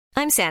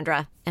I'm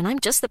Sandra, and I'm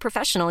just the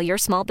professional your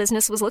small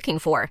business was looking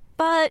for.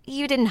 But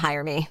you didn't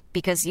hire me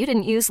because you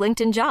didn't use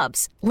LinkedIn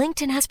Jobs.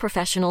 LinkedIn has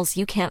professionals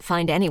you can't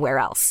find anywhere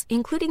else,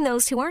 including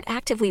those who aren't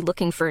actively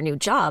looking for a new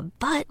job,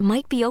 but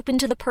might be open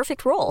to the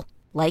perfect role,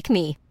 like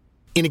me.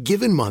 In a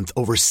given month,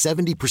 over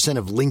 70%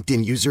 of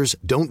LinkedIn users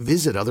don't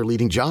visit other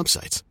leading job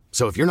sites.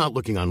 So if you're not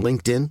looking on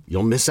LinkedIn,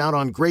 you'll miss out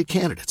on great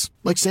candidates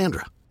like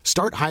Sandra.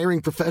 Start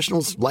hiring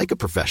professionals like a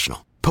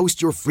professional.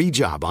 Post your free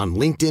job on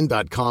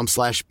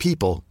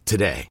linkedin.com/people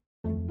today.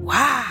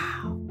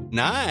 Wow.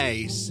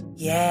 Nice.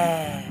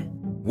 Yeah.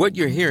 What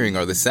you're hearing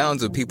are the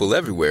sounds of people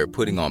everywhere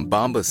putting on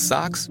Bombas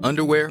socks,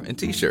 underwear, and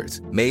T-shirts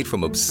made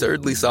from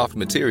absurdly soft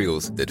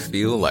materials that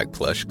feel like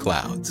plush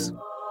clouds.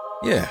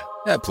 Yeah,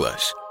 that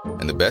plush.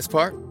 And the best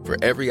part? For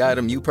every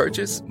item you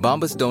purchase,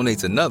 Bombas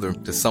donates another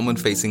to someone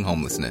facing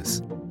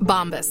homelessness.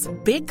 Bombas.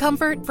 Big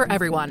comfort for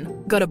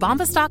everyone. Go to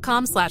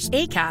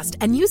bombas.com/ACAST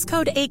and use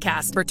code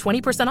ACAST for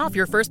 20% off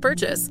your first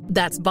purchase.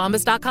 That's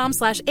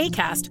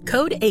bombas.com/ACAST.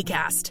 Code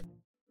ACAST.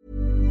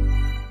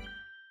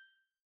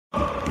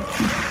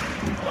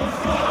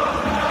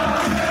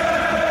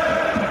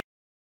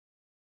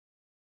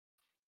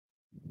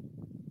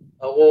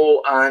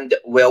 Hello and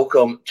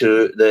welcome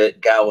to the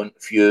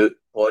Gallant Few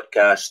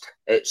podcast.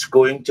 It's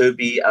going to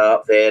be a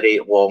very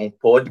long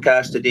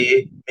podcast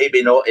today,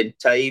 maybe not in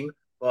time,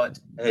 but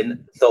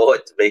in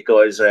thought,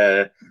 because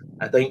I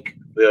think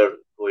we're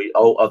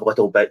all a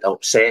little bit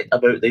upset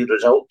about the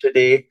result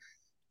today.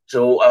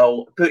 So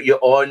I'll put you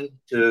on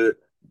to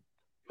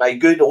my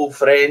good old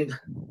friend,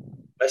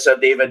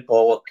 Mr. David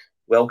Pollock.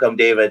 Welcome,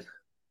 David.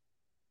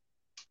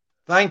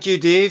 Thank you,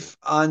 Dave.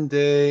 And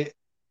it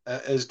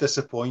is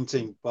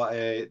disappointing, but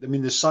I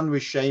mean, the sun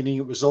was shining.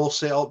 It was all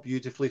set up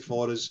beautifully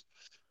for us.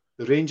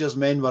 The Rangers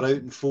men were out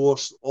in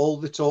force. All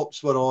the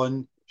tops were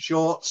on.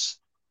 Shots,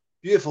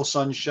 beautiful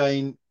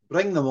sunshine.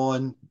 Bring them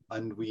on,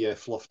 and we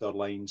fluffed our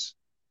lines.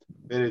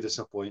 Very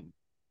disappointing.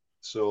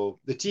 So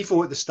the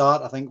tifo at the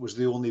start, I think, was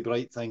the only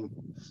bright thing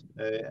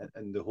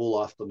in the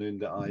whole afternoon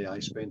that I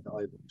spent at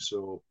Ibrox.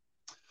 So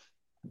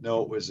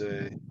no, it was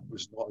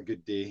not a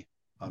good day.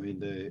 I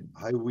mean,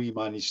 how we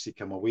managed to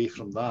come away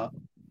from that,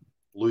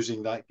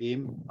 losing that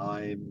game,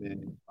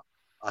 I'm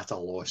at a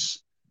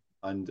loss.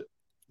 And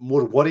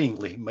more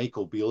worryingly,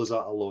 Michael Beale is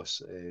at a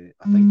loss. I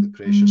think the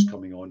pressure's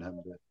coming on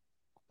him.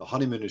 The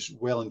honeymoon is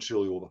well and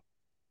truly over.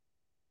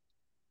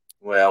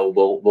 Well,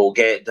 we'll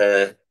get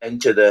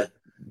into the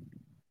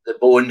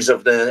bones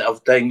of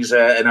things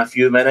in a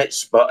few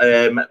minutes. But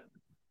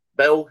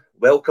Bill,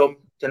 welcome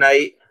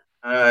tonight.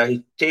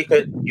 Take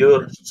it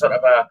you're sort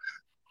of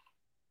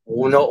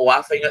not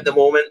laughing at the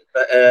moment,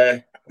 but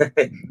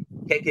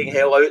kicking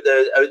hell out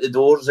the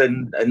doors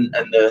and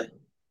the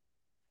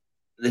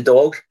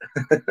dog.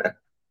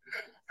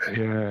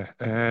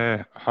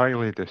 Yeah,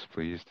 highly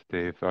displeased,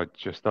 Dave.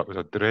 That was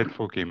a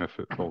dreadful game of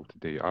football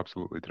today.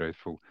 Absolutely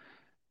dreadful.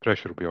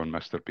 Pressure will be on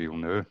Mr. Beale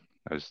now,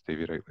 as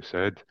Davey rightly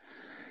said.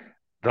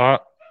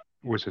 That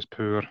was as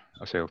poor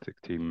a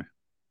Celtic team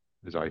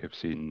as I have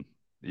seen.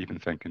 Even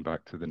thinking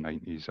back to the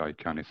 90s, I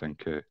can't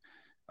think of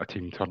a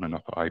team turning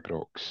up at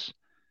Ibrox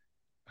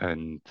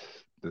and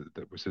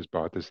that was as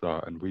bad as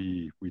that. And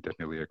we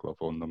didn't lay a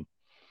glove on them.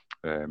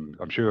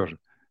 I'm sure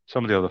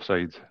some of the other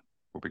side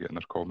will be getting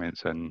their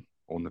comments in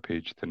on the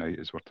page tonight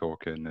as we're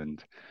talking. And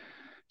do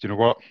you know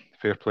what?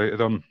 Fair play to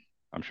them.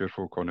 I'm sure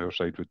folk on our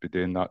side would be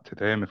doing that to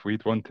them if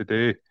we'd won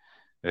today.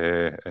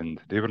 And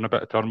they were in a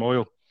bit of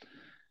turmoil.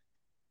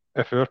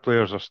 If our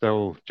players are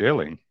still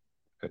gelling,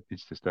 it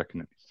needs to stick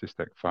and it needs to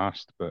stick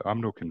fast. But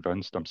I'm not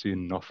convinced. I'm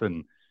seeing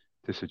nothing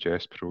to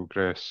suggest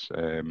progress.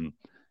 And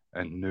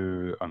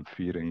now I'm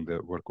fearing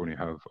that we're going to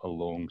have a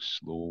long,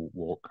 slow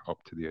walk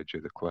up to the edge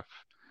of the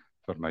cliff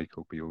for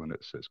Michael Beale, and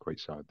it's quite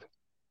sad.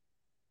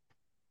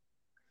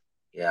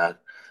 Yeah,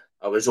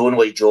 I was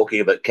only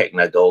joking about kicking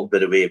a dog, by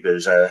the way,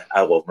 because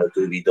I love my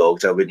two wee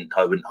dogs. I wouldn't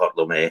hurt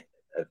them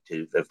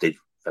if they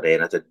for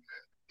anything.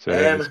 So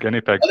it's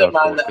guinea pigs Other I've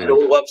man got. that I know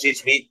loves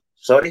his meat.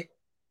 Sorry?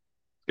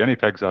 Guinea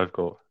pigs I've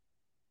got.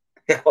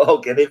 Well,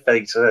 guinea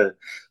pigs.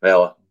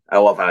 Well, I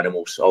love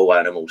animals, all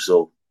animals,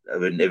 so I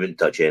wouldn't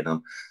touch any of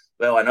them.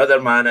 Well, another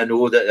man I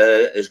know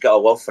that has got a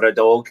love for a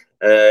dog.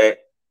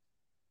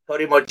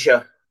 Very much.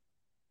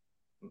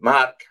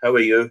 Mark, how are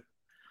you?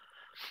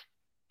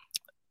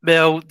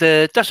 Well,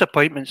 the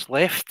disappointment's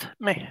left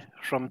me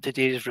from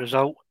today's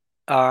result,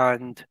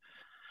 and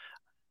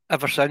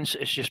ever since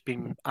it's just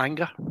been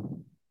anger,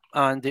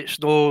 and it's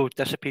no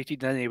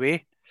dissipated in any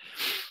way.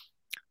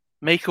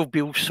 Michael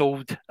Beale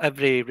sold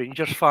every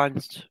Rangers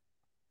fans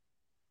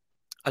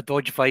a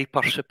Dodge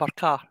Viper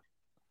supercar,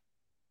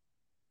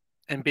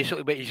 and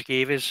basically what he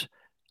gave us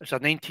is a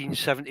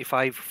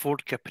 1975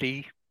 Ford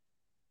Capri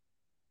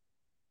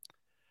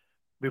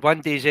with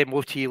one day's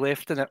MOT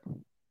left in it.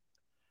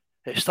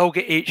 It's still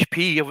got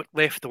HP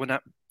left on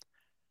it,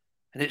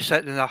 and it's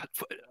sitting in a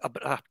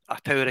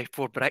tower of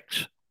 4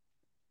 bricks.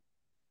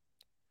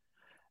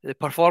 The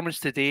performance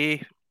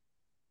today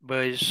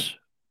was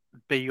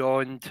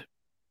beyond.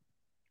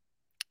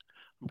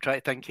 I'm trying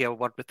to think of a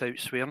word without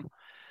swearing.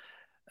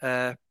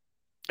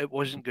 It it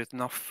wasn't good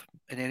enough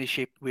in any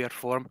shape, way, or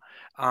form,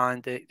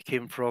 and it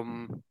came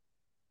from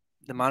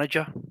the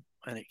manager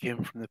and it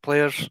came from the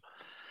players,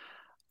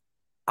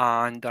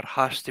 and there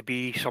has to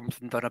be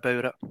something done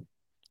about it.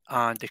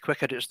 And the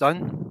quicker it's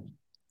done,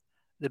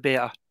 the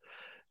better.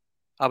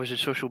 I was on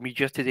social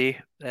media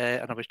today,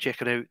 and I was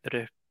checking out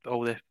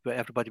what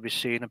everybody was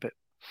saying about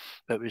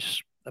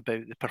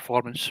the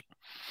performance,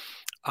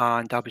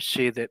 and I would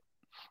say that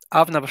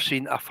I've never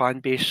seen a fan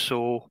base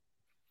so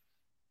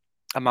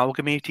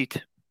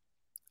amalgamated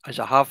as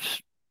I have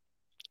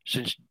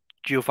since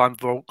Gio van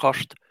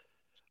Bronckhorst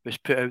was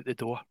put out the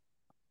door.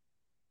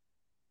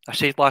 I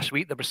said last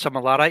week there were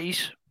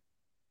similarities.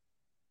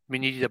 We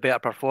needed a better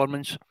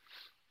performance.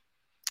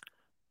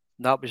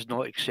 That was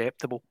not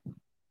acceptable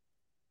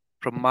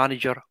from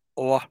manager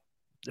or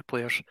the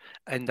players.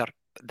 And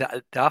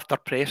the after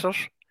pressers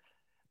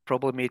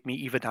probably made me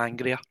even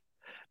angrier,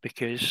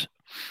 because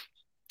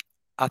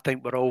I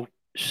think we're all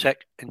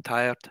sick and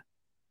tired of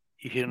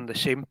hearing the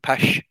same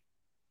pish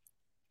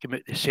come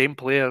out the same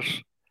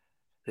players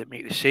that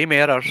make the same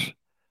errors,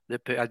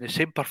 that put in the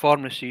same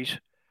performances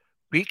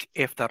week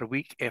after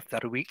week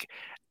after week.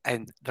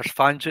 And there's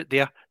fans out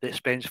there that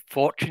spends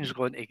fortunes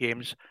going to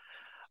games,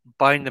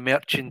 buying the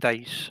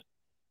merchandise.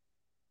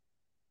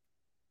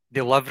 They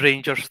love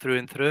Rangers through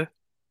and through.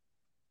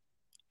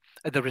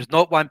 And there was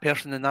not one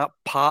person in that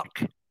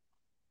park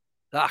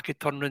that I could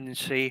turn around and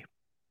say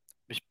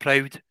was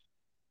proud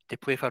to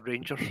play for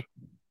Rangers.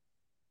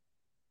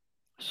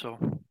 So,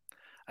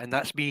 and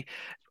that's me.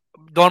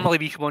 Normally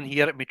we come on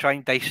here and we try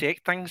and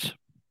dissect things.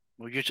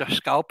 We'll use a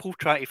scalpel,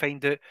 try to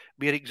find out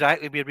where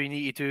we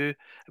need to do,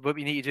 what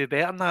we need to do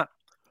better than that.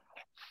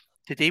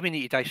 Today we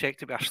need to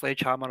dissect it with a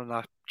sledgehammer and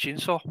a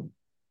chainsaw.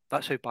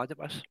 That's how bad it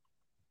was.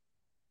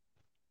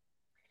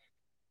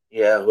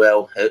 Yeah,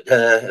 well,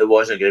 it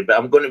wasn't good.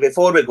 But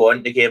before we go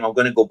into the game, I'm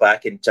going to go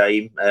back in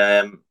time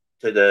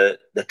to the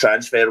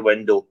transfer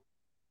window.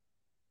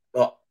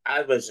 But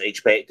I was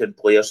expecting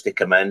players to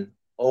come in.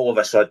 All of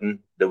a sudden,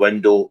 the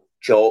window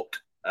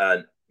chopped,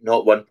 and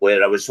not one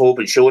player. I was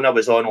hoping Shona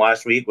was on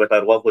last week with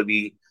her lovely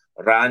wee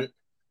rant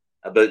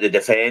about the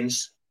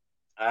defence.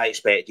 I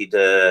expected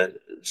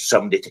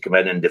somebody to come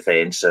in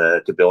defence,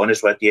 to be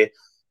honest with you.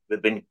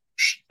 We've been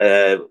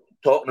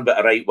talking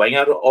about a right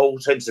winger all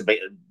since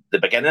the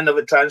beginning of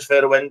the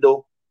transfer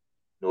window.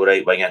 No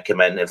right winger came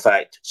in. In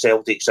fact,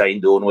 Celtic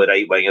signed the only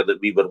right winger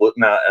that we were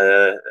looking at.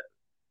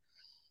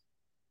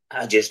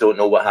 I just don't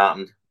know what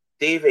happened.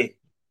 Davey,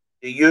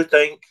 do you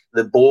think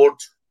the board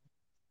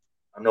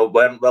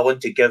weren't willing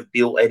to give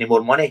Beale any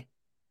more money?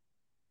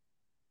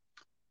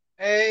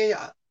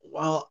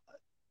 Well,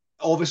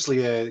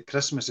 obviously,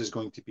 Christmas is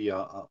going to be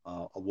a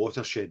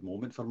watershed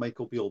moment for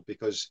Michael Beale,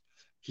 because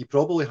he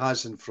probably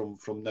hasn't from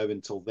now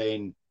until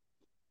then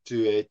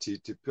to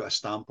put a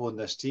stamp on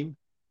this team.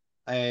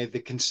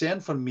 The concern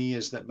for me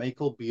is that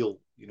Michael Beale,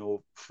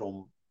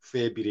 from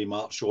February,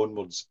 March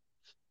onwards,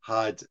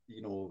 had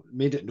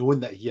made it known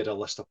that he had a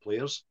list of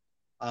players,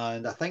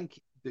 and I think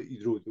that,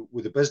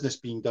 with the business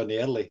being done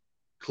early,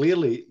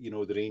 clearly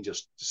the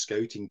Rangers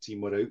scouting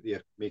team were out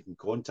there making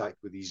contact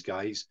with these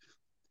guys.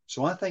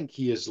 So I think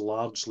he has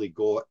largely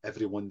got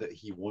everyone that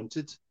he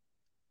wanted,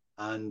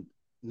 and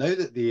now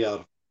that they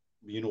are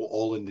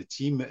all in the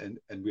team, and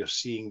we're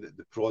seeing that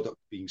the product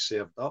being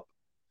served up,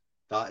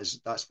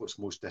 that's what's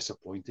most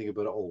disappointing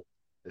about it all,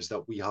 is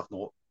that we have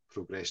not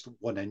progressed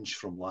 1 inch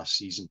from last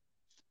season.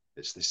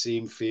 It's the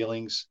same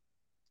failings,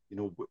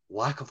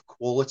 lack of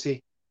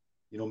quality.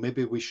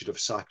 Maybe we should have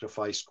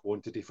sacrificed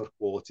quantity for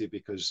quality,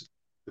 because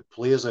the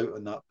players out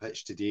on that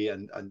pitch today,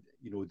 and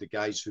the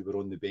guys who were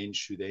on the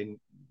bench who then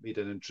made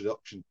an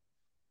introduction,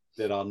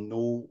 there are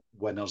no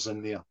winners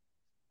in there.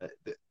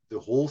 The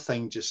whole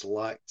thing just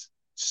lacked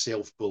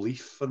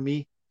self-belief for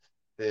me.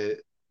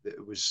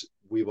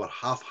 We were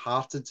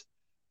half-hearted.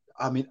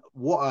 I mean,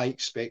 what I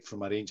expect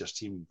from a Rangers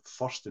team,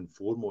 first and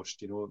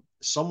foremost,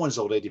 someone's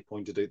already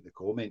pointed out in the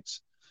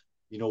comments,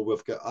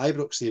 we've got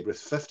Ibrox there with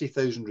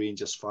 50,000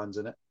 Rangers fans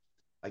in it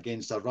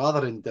against a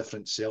rather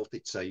indifferent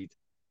Celtic side.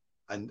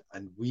 And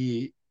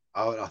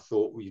I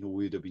thought, we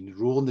would have been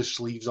rolling the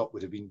sleeves up,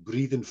 would have been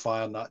breathing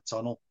fire in that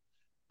tunnel,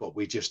 but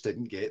we just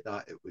didn't get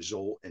that. It was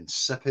all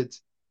insipid.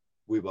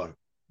 We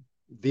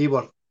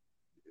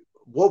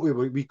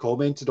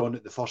commented on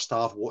it the first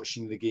half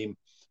watching the game,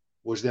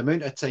 was the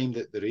amount of time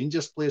that the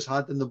Rangers players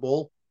had in the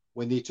ball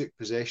when they took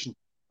possession,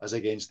 as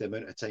against the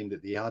amount of time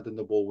that they had in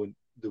the ball when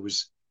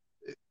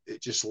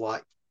it just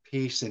lacked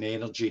pace and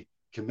energy,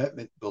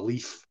 commitment,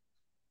 belief.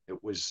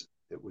 It was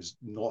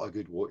not a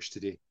good watch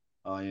today.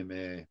 I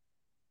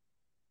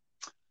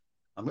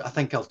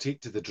think I'll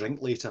take to the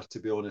drink later, to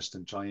be honest,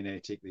 and try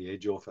and take the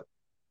edge off it.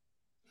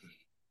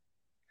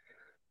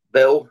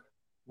 Bill,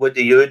 what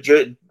were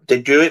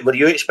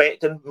you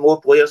expecting more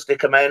players to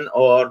come in,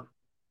 or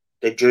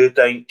did you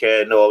think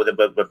no,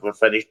 we're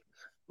finished?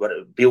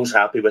 Beale's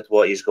happy with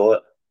what he's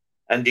got,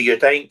 and do you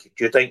think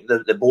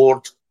the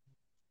board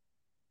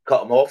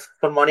cut him off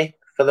for money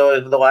for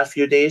the last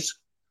few days?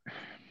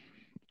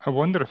 I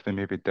wonder if they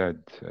maybe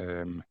did.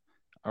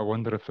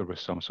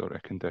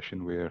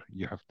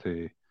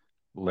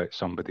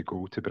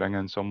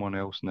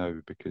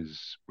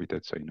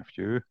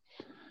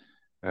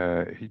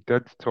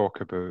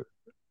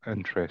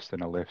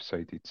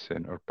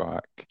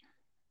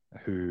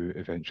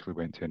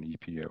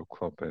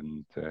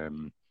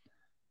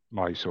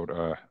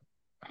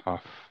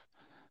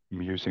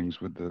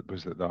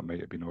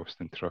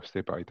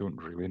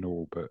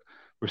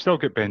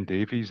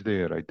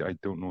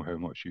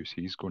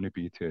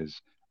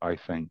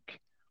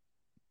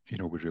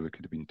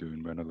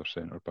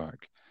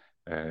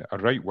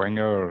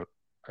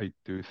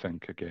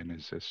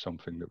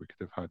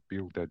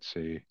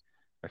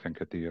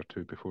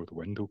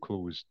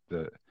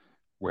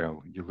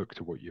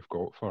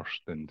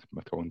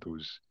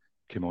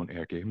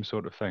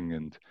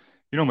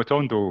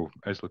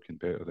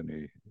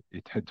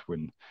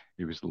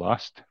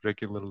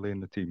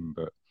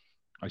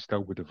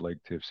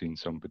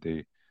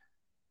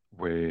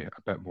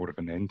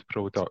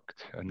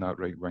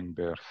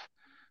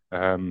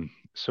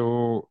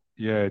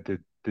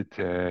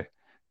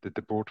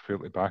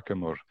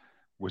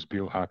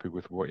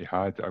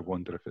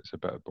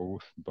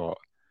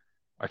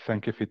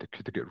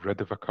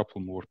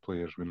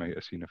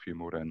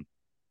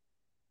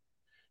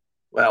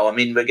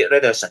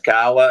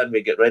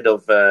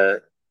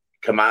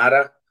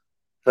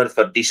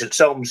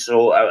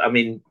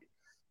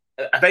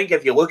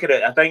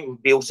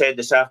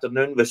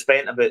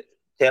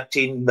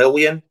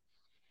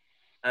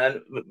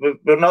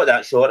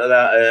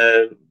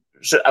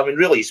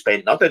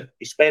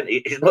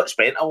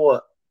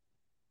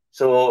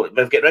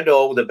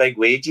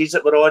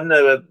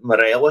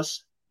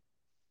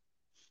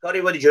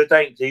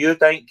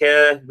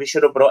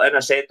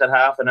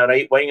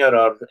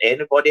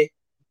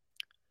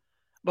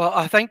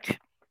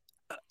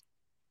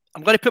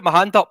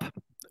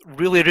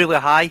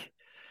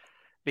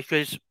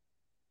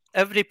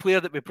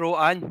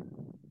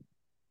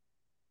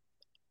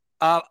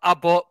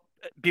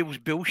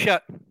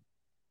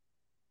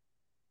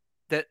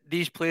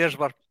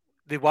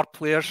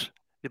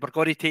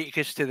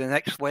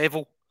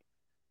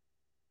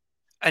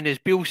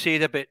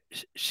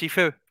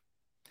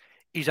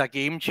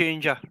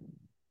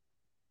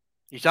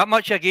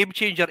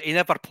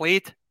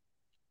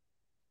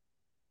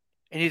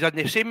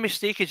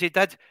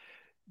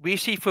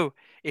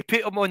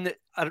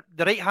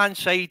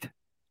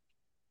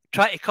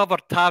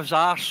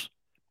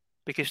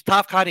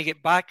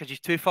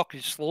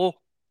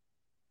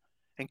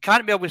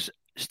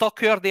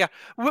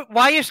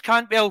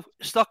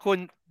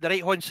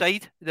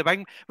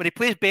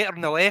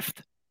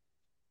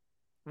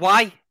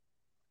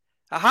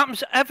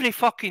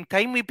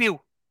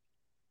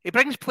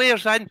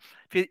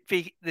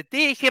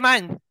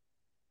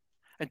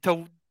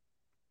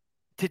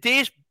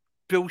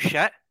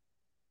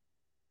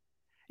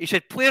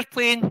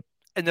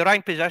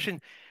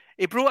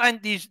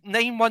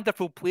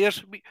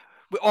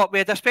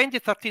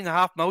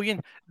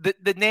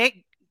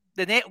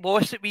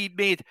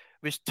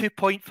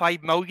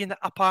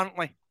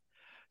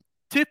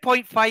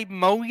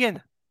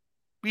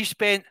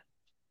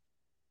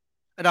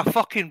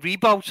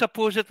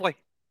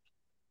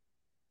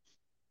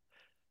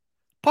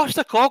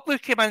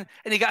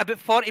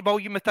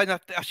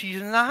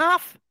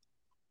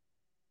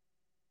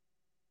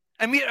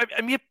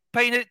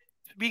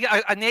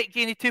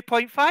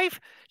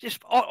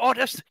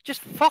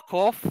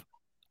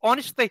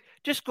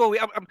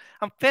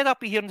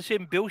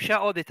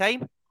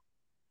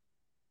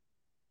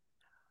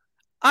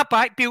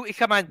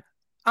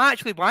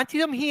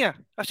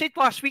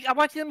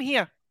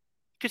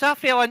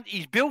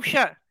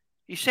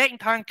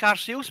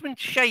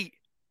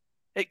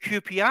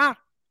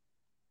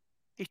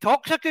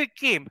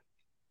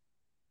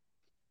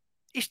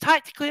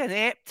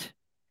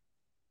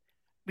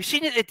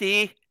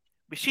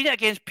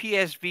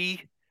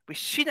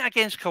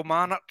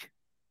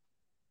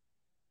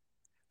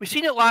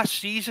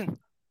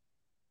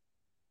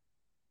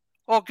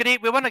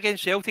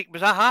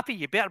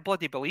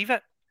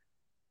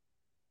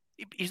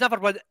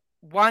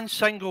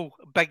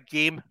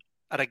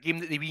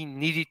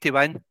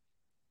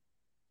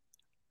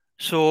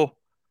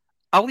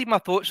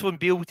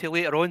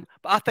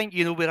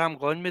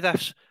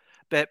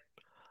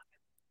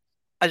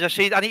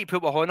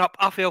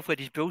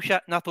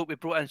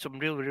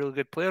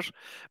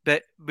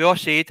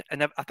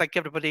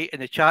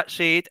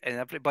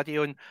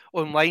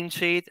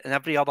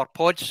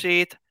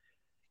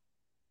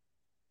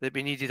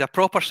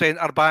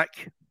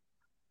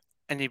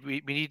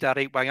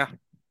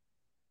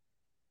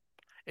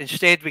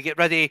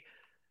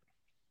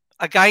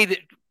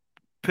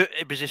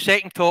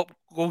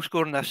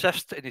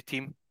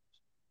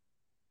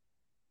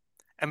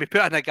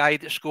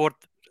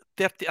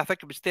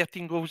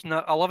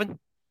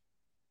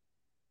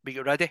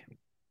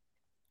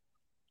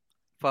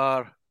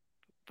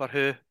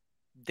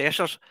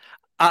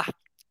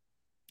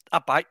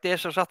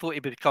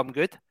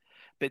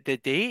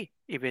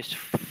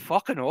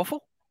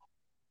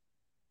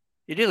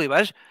 He really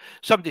was.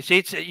 Somebody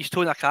said that he's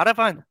towing a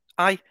caravan.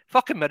 Aye,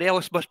 fucking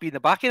Morelos must be in the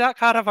back of that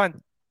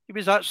caravan. He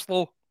was that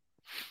slow.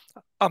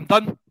 I'm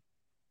done.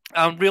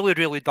 I'm really,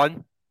 really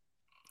done.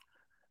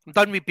 I'm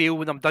done with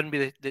Bale and I'm done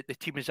with the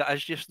team as it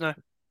is just now.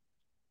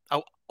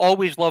 I'll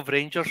always love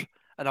Rangers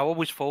and I'll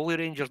always follow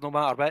Rangers no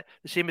matter what.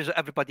 The same as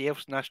everybody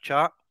else in this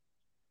chat.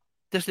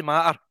 Doesn't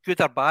matter,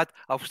 good or bad,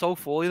 I'll still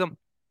follow them.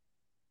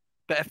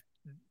 But if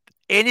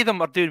any of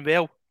them are doing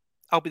well,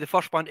 I'll be the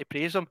first one to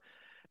praise them.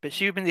 But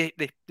see when they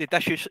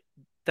dish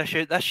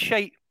out this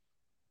shite,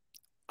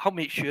 I'll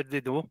make sure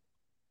they know.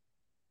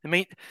 They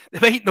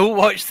might not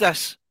watch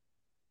this,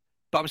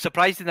 but I'm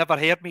surprised they never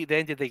heard me at the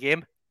end of the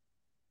game.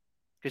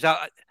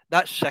 Because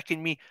that's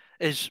sickened me.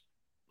 Is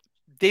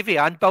Davy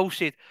and Bill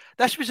said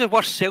this was the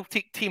worst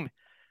Celtic team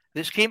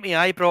that's came to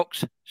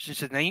Ibrox since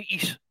the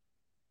 90s.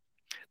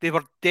 They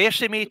were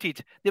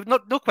decimated. They're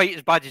not quite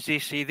as bad as they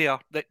say they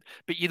are, but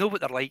you know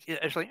what they're like.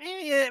 It's like,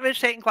 yeah, it was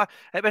second class.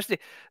 It was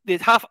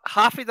they'd half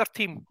of their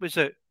team was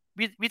out.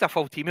 We had a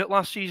full team out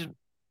last season.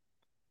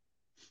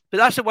 But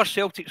that's the worst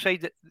Celtic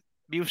side that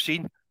we've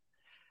seen.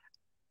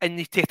 And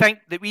to think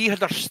that we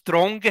had our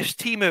strongest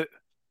team out,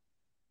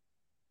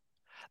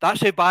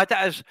 that's how bad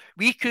it is.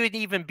 We couldn't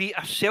even beat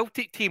a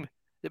Celtic team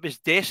that was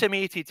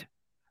decimated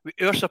with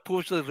our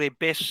supposedly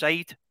best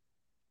side.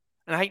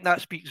 And I think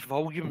that speaks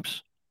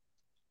volumes.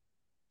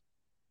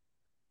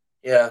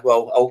 Yeah,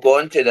 well, I'll go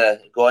on to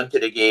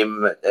the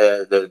game,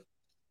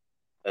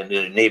 and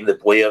name the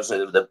players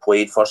that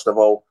played first of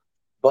all.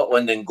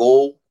 Butland in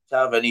goal,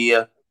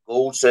 Tavernier,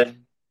 Goldson,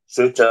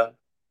 Suter,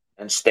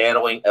 and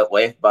Sterling at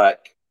left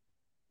back.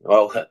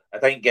 Well, I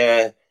think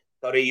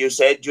Curry, you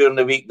said during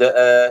the week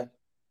that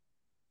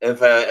if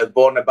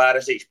Borna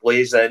Barisic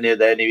plays, then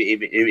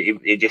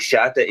he just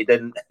shat it. He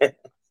didn't,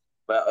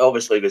 but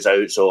obviously he was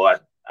out, so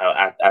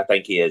I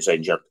think he is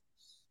injured.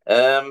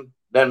 Then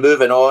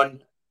moving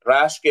on.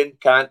 Raskin,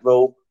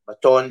 Cantwell,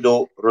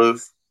 Matondo,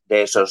 Roof,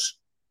 Dessers.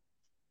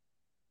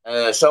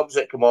 Subs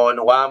that come on,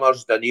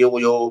 Lammers,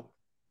 Danilo,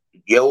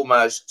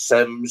 Yilmaz,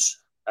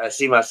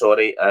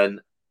 Sima,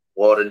 and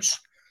Lawrence.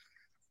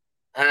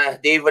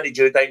 Dave, what did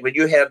you think when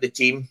you heard the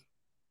team?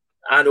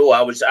 I know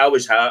I was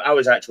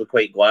actually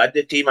quite glad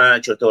the team. I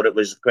actually thought it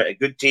was quite a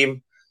good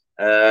team.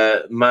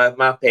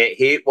 My pet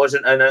hate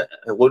wasn't in it.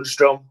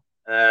 Lundstrom,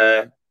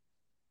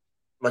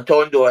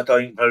 Matondo, I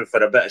think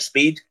for a bit of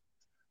speed.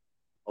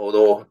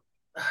 Although,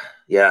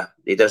 yeah,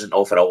 he doesn't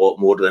offer a lot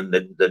more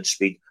than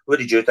speed. What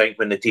did you think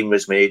when the team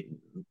was made?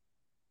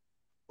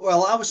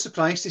 Well, I was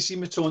surprised to see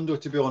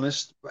Matondo, to be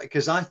honest,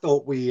 because I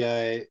thought we,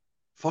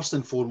 first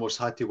and foremost,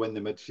 had to win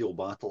the midfield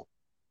battle.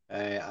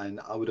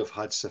 And I would have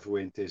had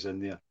Cifuentes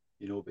in there,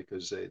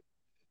 because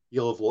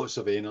he'll have lots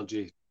of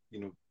energy,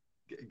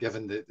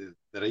 given the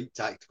right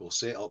tactical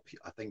setup.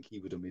 I think he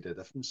would have made a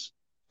difference.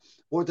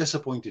 What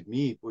disappointed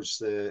me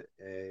was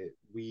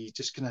we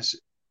just kind of...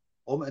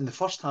 in the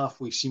first half,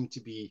 we seemed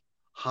to be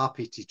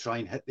happy to try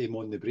and hit them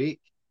on the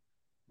break,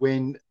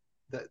 when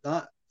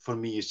that for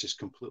me is just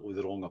completely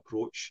the wrong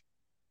approach.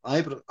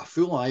 A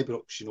full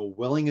Ibrox,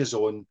 Willing is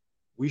on.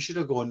 We should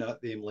have gone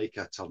at them like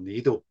a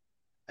tornado,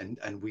 and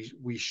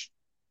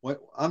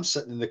I'm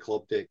sitting in the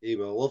club deck with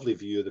a lovely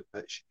view of the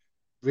pitch.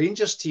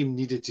 Rangers team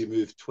needed to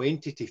move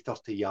 20 to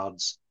 30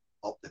 yards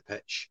up the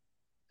pitch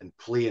and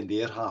play in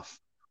their half.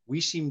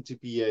 We seemed to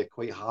be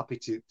quite happy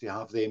to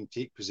have them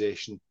take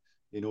possession,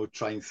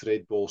 try and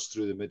thread balls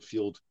through the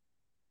midfield.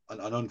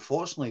 And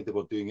unfortunately, they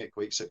were doing it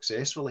quite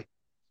successfully.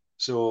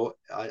 So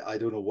I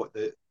don't know what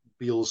the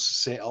Beale's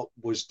setup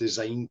was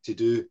designed to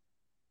do,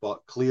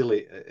 but clearly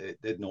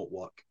it did not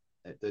work.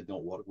 It did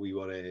not work. We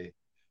were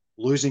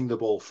losing the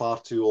ball far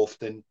too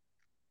often.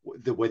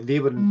 When they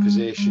were in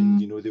possession,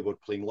 they were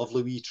playing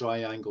lovely wee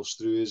triangles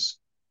through us.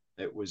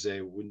 It was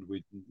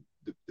when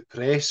the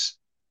press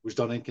was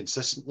done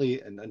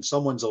inconsistently, and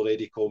someone's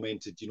already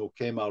commented,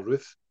 Kemar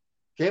Roof.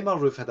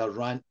 Kemar Roof had a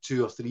rant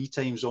 2 or 3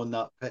 times on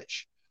that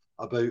pitch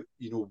about,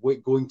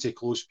 going to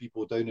close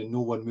people down and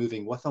no one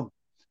moving with him.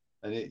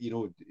 And, he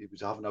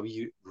was having a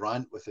wee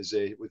rant with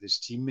his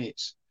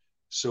teammates.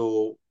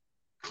 So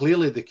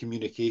clearly the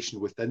communication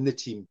within the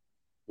team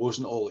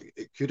wasn't all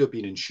it could have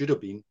been and should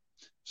have been.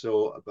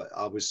 So, but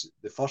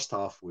the first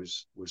half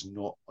was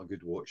not a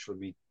good watch for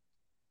me.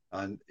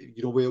 And,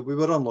 we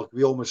were unlucky.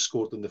 We almost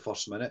scored in the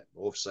first minute,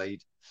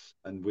 offside.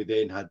 And we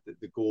then had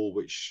the goal,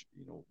 which,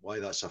 why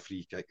that's a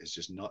free kick is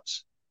just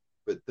nuts.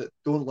 But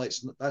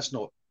that's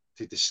not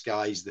to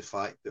disguise the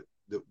fact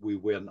that we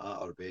weren't at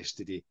our best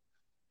today.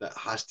 That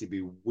has to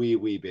be way,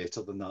 way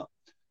better than that.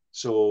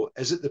 So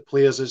is it the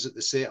players? Is it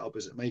the setup?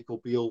 Is it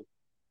Michael Beale?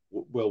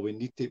 Well, we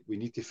need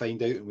to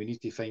find out, and we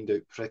need to find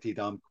out pretty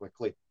damn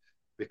quickly.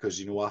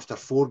 Because, after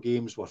 4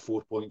 games, we're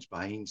 4 points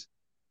behind.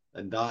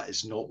 And that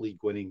is not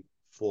league winning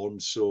form.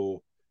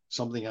 So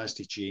something has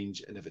to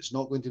change. And if it's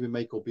not going to be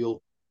Michael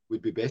Beale,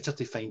 would be better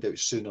to find out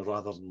sooner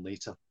rather than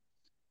later.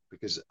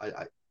 Because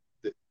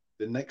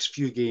the next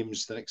few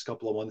games, the next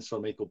couple of months for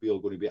Michael Beale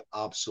are going to be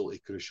absolutely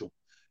crucial.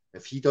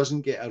 If he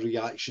doesn't get a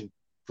reaction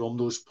from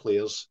those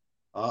players,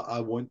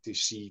 I want to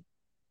see,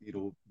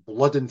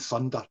 blood and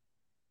thunder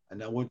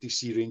And I want to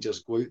see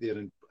Rangers go out there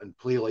and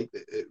play like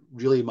it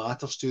really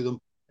matters to them,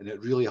 and it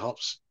really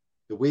hurts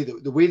the way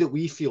that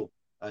we feel.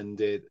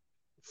 And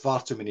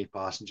far too many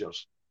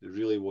passengers. It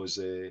really was.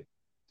 It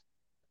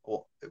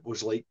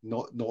was like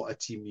not a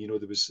team.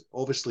 There was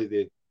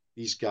obviously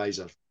these guys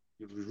have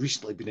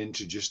recently been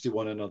introduced to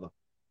one another,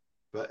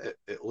 but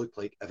it looked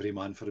like every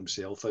man for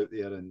himself out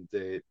there. And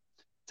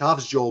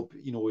Tav's job,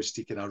 is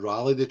to kind of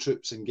rally the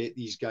troops and get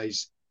these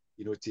guys,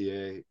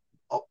 to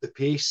up the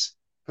pace,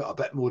 put a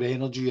bit more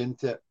energy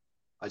into it.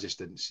 I just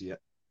didn't see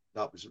it.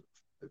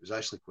 It was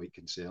actually quite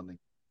concerning,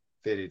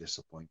 very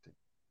disappointing.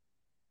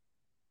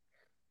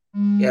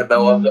 Yeah,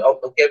 Bill,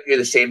 I'll give you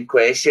the same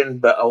question,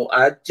 but I'll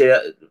add to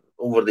it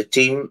over the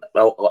team.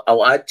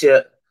 I'll add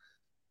to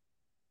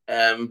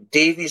it.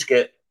 Davies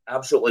got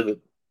absolutely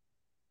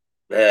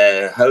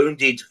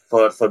hounded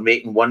for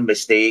making one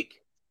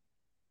mistake.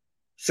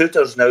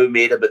 Suter's now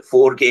made about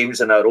 4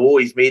 games in a row.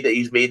 He's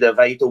made a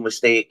vital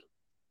mistake.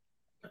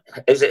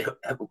 Is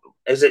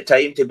it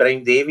time to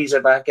bring Davies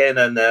back in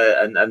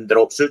and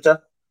drop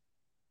Suter?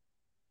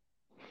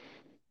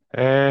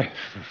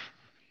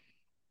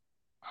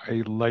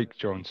 I like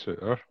John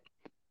Suter.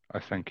 I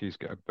think he's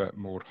got a bit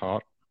more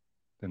heart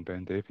than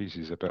Ben Davies.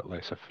 He's a bit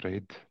less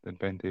afraid than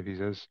Ben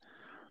Davies is.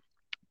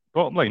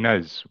 Bottom line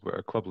is, with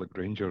a club like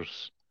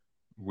Rangers,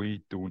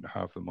 we don't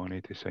have the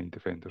money to sign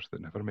defenders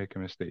that never make a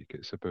mistake.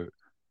 It's about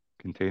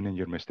containing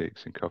your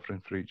mistakes and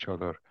covering for each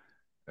other,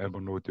 and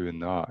we're not doing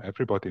that.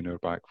 Everybody in our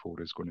back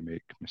four is going to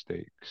make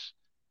mistakes,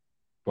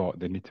 but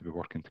they need to be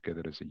working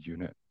together as a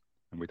unit,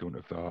 and we don't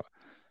have that.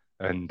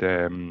 And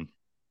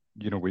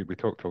we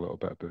talked a little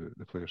bit about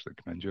the players that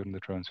come in during the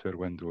transfer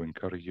window, and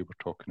Curry, you were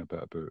talking a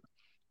bit about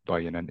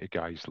buying into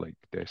guys like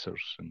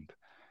Dessers and,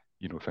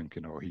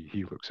 thinking, oh,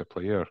 he looks a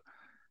player.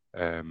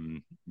 So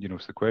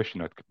the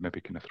question I'd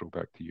maybe kind of throw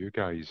back to you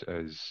guys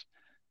is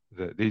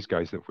that these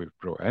guys that we've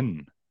brought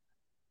in,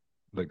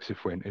 like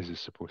Cifuentes is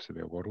supposed to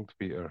be a world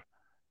beater.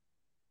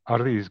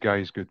 Are these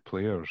guys good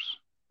players,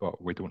 but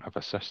we don't have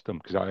a system?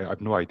 Because I have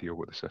no idea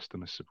what the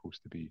system is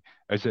supposed to be.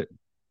 Is it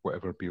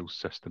whatever Beale's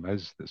system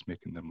is that's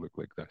making them look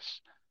like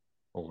this?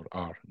 Or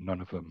are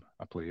none of them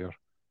a player?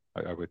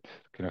 I would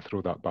kind of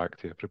throw that back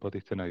to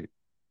everybody tonight.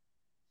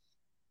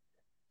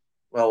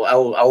 Well,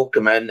 I'll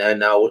come in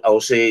and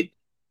I'll say,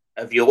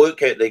 if you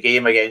look at the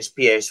game against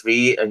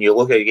PSV and you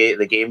look at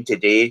the game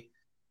today,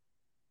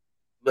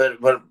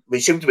 we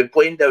seem to be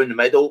playing down the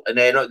middle, and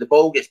then the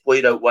ball gets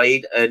played out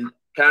wide, and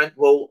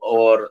Cantwell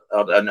or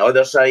on the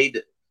other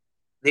side,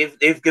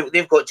 they've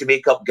got to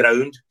make up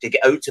ground to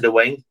get out to the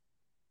wing,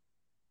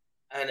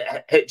 and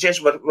it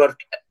just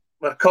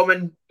we're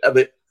coming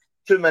about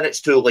 2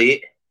 minutes too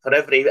late for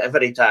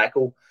every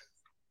tackle.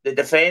 The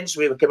defence,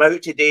 we come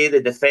out today.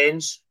 The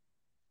defence,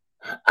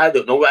 I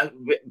don't know.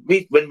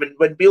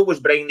 When Beale was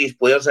bringing these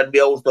players in, we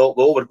always thought,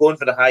 well, we're going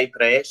for the high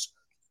press.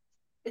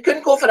 They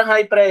couldn't go for the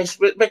high press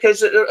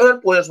because our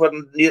players were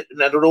in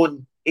their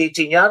own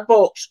 18-yard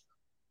box.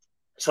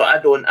 So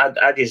I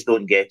just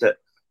don't get it.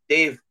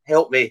 Dave,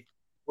 help me.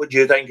 What do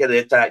you think of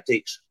the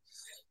tactics?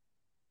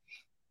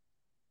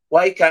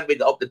 Why can't we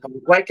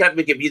Why can't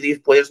we give you these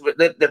players?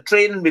 They're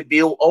training with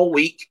Beale all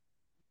week,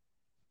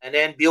 and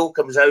then Beale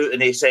comes out and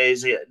he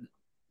says,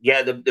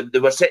 "Yeah, they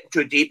were sitting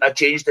too deep. I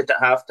changed it at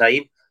half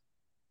time."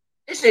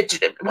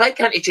 Why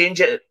can't he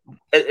change it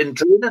in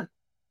training?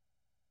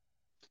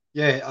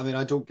 Yeah, I mean,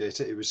 I don't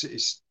get it.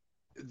 It's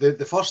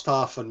the first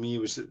half for me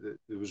was that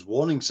there was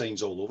warning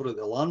signs all over it.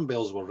 The alarm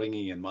bells were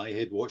ringing in my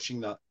head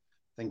watching that,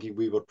 thinking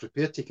we were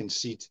prepared to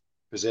concede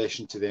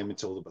possession to them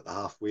until about the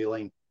halfway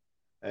line,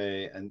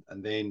 and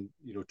then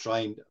try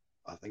and,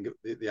 I think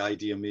the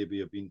idea maybe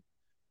have been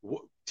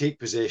take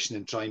possession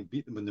and try and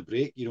beat them on the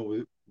break.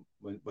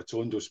 With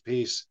Tondo's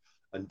pace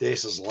and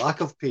Dessers'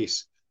 lack of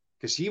pace,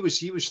 because he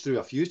was through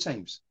a few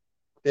times,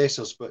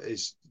 Dessers, but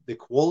the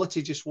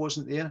quality just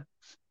wasn't there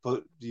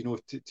for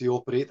to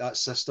operate that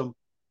system.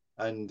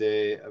 And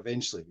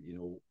eventually,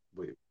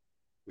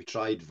 we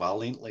tried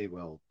valiantly.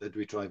 Well, did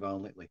we try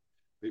valiantly?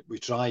 We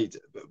tried,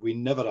 but we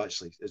never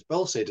actually, as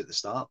Bill said at the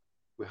start,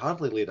 we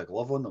hardly laid a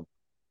glove on them.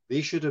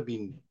 They should have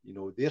been,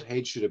 their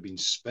heads should have been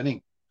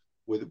spinning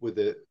with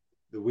the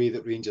way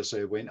that Rangers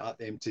went at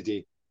them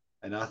today.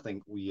 And I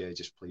think we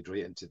just played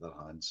right into their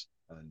hands.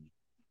 And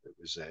it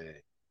was,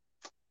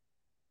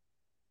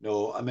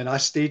 no, I mean, I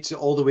stayed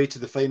all the way to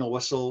the final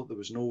whistle. There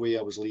was no way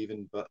I was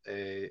leaving. But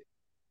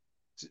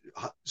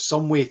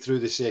some way through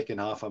the second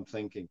half, I'm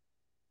thinking,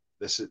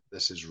 this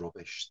is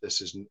rubbish.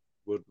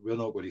 We're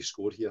not going to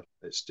score here.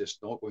 It's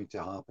just not going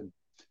to happen.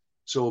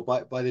 So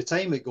by the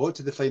time it got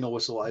to the final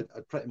whistle,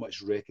 I'd pretty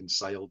much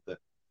reconciled that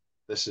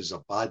this is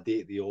a bad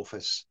day at the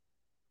office.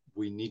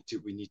 We need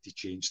to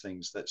change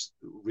things.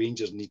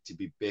 Rangers need to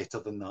be better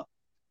than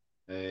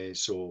that.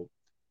 So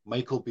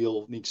Michael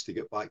Beale needs to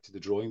get back to the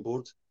drawing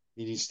board.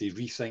 He needs to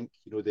rethink,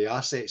 the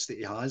assets that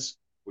he has,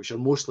 which are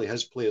mostly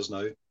his players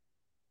now.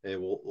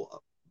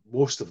 Well,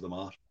 most of them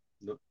are,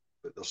 but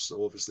there's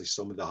obviously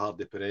some of the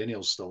Hardy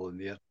perennials still in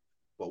there.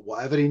 But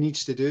whatever he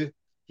needs to do,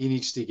 he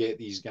needs to get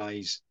these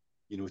guys,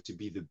 to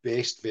be the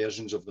best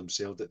versions of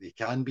themselves that they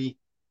can be,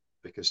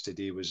 because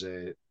today was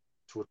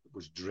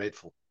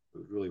dreadful.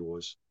 It really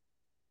was.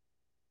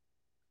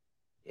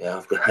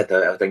 Yeah,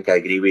 I think I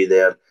agree with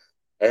you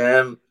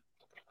there.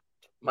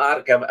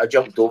 Mark, I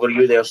jumped over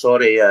you there.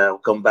 Sorry, I'll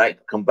come back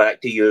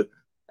to you.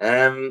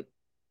 I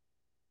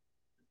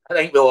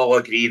think we all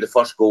agree the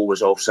first goal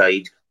was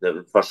offside.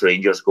 The first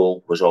Rangers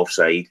goal was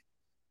offside.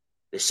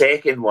 The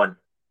second one,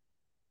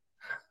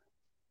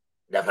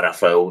 never a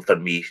foul for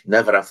me.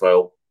 Never a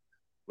foul.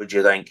 What do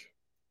you think?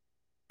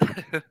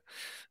 I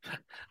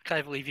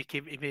can't believe you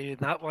came to me in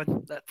that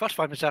one. That first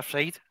one was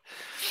offside.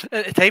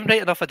 At the time,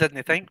 right enough, I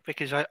didn't think,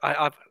 because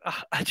I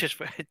just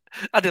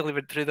I nearly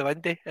went through the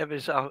window. I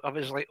was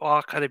like, oh,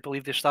 I can't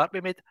believe the start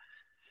we made.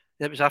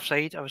 It was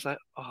offside. I was like,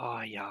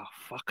 oh yeah,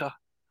 fucker.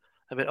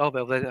 I went, oh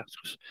well, then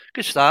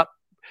good start.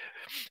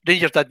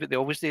 Rangers did what they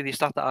always do. They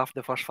started after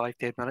the first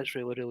 5-10 minutes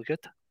really, really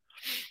good.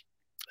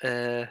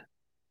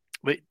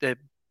 What the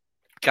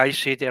guys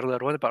said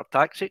earlier on about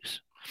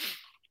tactics,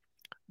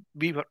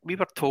 we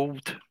were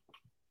told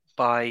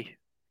by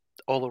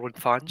all our own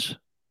fans,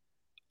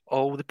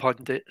 all the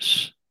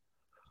pundits,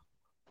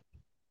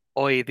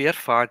 all their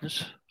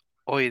fans,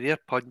 all their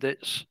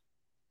pundits,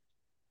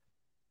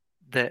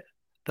 that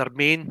their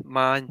main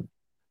man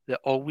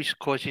that always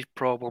causes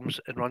problems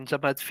and runs a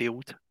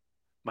midfield,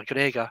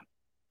 McGregor,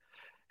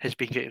 has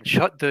been getting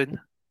shut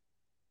down,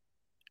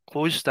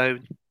 closed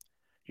down.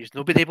 He's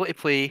not been able to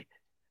play,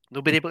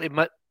 not been able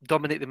to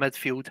dominate the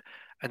midfield,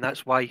 and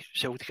that's why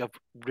Celtic have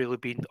really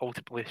been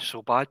ultimately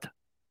so bad.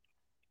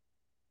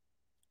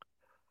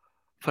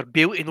 For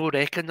Bale to not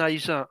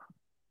recognise that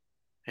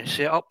and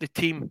set up the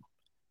team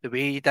the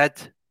way he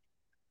did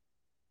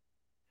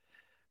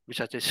was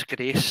a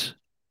disgrace,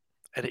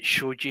 and it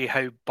showed you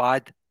how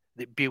bad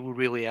that Bale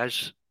really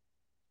is.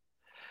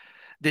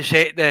 They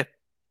set the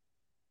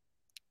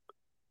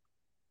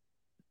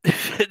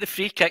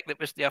free kick that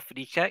wasn't a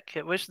free kick,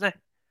 it wasn't,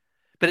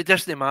 but it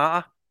doesn't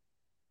matter,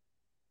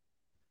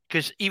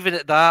 because even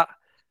at that,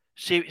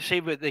 say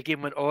what the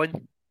game went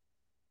on,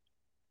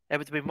 it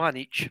would have been one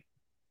each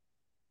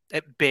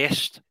at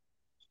best.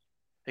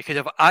 It could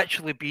have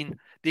actually been,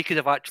 they could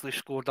have actually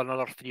scored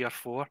another 3 or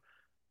 4.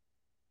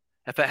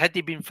 If it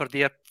hadn't been for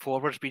their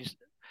forwards being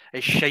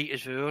as shite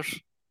as ours,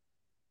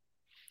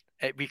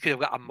 we could have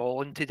got a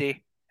mauling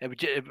today.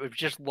 It was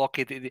just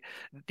lucky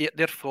that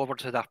their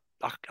forwards had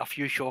a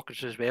few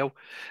shockers as well.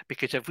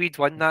 Because if we'd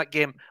won that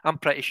game, I'm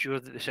pretty sure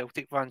that the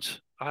Celtic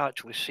fans, I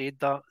actually said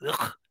that,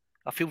 ugh,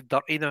 I feel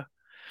dirty now.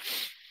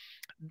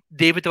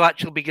 They would have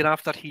actually been going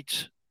after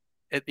heats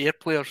at their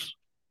players,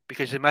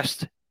 because they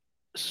missed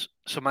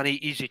so many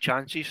easy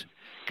chances,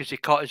 because they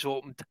cut us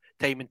open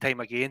time and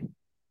time again.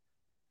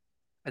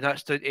 And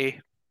that's down to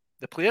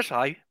the players'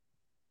 high,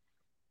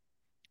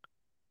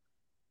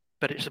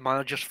 but it's the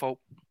manager's fault.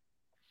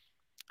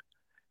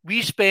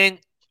 We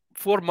spent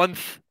 4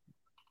 months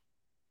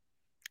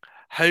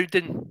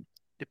hounding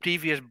the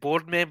previous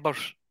board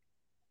members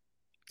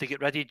to get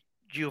rid of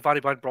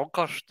Giovanni Van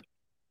Bronckhorst.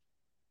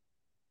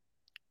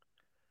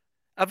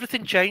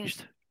 Everything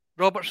changed.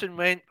 Robertson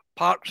went,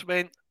 Parks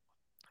went,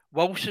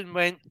 Wilson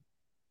went,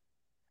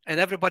 and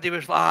everybody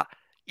was like,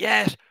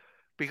 yes,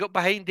 we got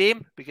behind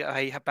him, we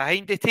got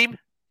behind the team.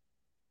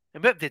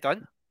 And what have they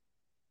done?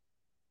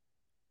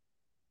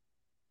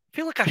 I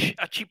feel like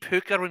a cheap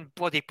hooker on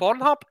bloody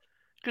Pornhub,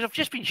 because I've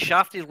just been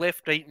shafted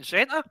left, right and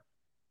centre.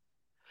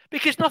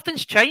 Because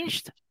nothing's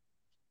changed.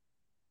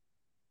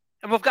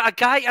 And we've got a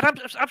guy, and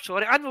I'm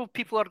sorry, I know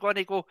people are going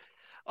to go,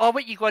 oh,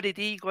 what you going to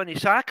do? You going to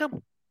sack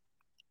him?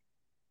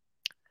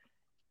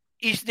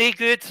 He's no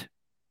good.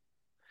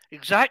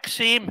 Exact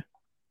same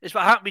as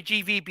what happened with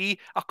GVB.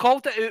 I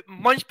called it out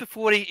months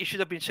before he should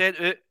have been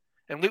sent out.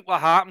 And look what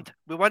happened.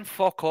 We won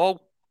fuck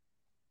all.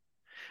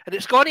 And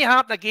it's going to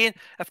happen again.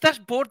 If this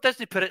board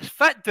doesn't put its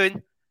foot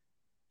down,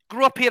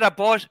 grow a pair of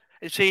balls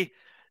and say,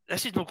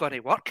 this is not going to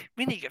work.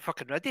 We need to get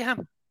fucking rid of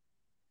him.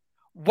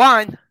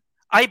 One,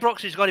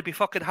 Ibrox is going to be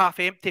fucking half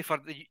empty for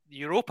the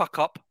Europa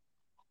Cup.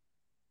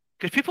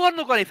 Because people are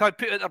not going to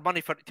put out their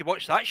money to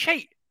watch that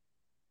shite.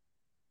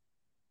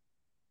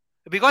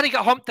 Are we going to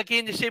get humped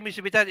again the same as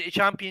we did at the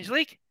Champions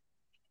League?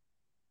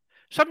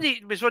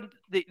 Somebody was on,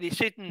 they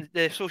said in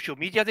the social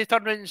media, they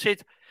turned around and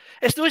said,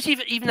 it's not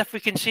even if we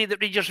can say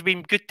that Rangers have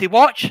been good to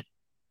watch.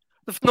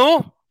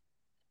 No.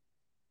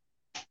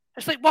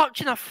 It's like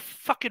watching a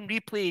fucking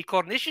replay of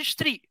Coronation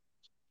Street.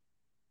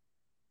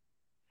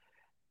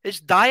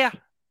 It's dire.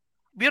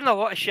 We're in a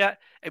lot of shit,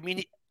 and we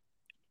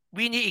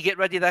need to get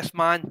rid of this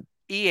man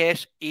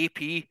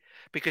ASAP,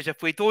 because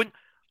if we don't,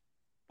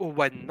 we'll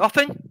win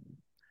nothing.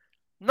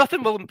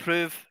 Nothing will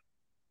improve,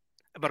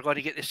 and we're going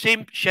to get the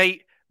same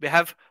shite we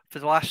have for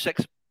the last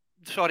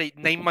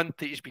 9 months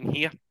that he's been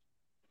here.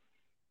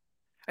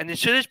 And as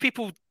soon as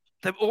people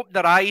open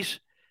their eyes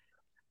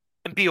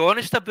and be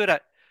honest about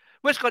it,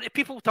 what's going to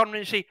people turn around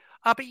and say,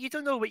 but you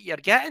don't know what you're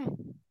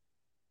getting.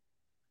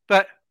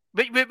 But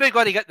we're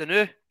going to get the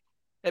new.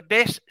 At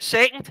best,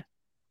 second.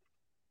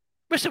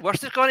 What's the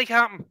worst that's going to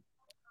happen?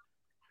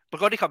 We're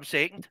going to come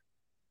second.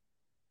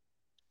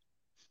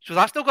 So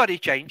that's not got to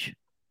change.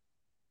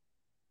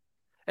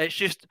 It's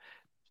just,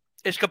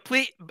 it's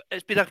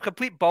been a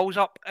complete balls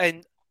up.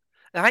 And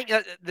I think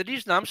that the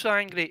reason I'm so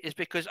angry is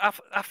because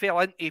I fell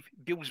into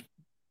Beale's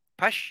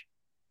pish.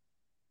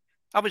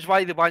 I was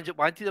one of the ones that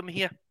wanted him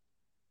here.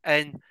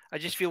 And I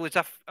just feel as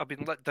if I've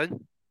been let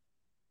down.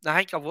 And I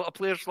think a lot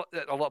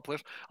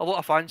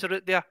of fans are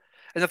out there.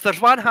 And if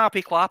there's one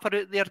happy clapper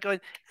out there going,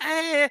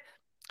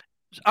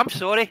 I'm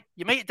sorry,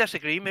 you might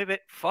disagree with me,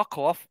 fuck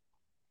off.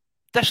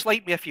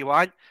 Dislike me if you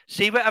want.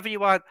 Say whatever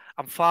you want.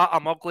 I'm fat,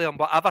 I'm ugly, I'm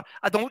whatever.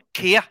 I don't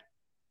care.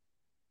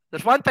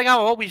 There's one thing I'll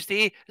always do,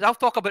 is I'll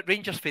talk about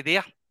Rangers for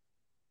there.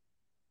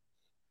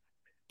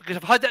 Because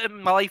I've had them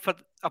in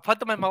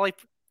my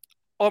life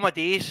all my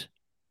days.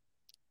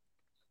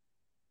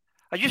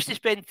 I used to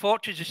spend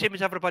fortunes the same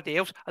as everybody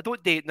else. I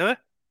don't do it now.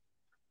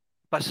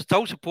 But I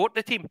still support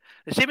the team.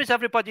 The same as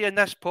everybody in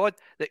this pod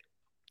that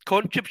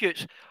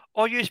contributes.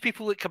 All you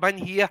people that come in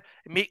here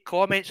and make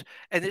comments.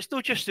 And it's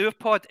not just our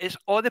pod, it's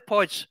all the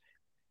pods.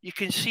 You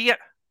can see it.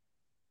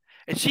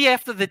 And see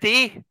after the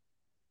day,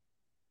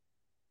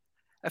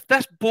 if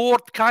this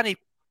board can't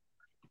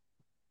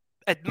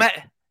admit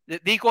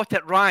that they got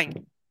it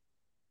wrong,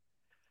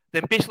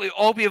 then basically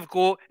all we've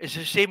got is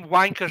the same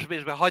wankers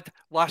as we had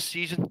last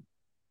season.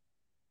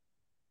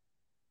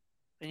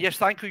 And yes,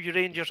 thank you,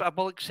 Rangers. I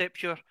will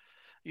accept your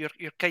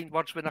kind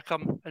words when I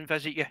come and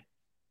visit you.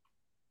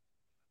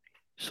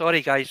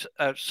 Sorry, guys.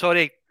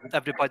 Sorry,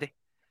 everybody.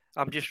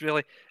 I'm just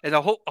really... And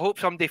I hope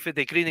somebody for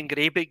the Green and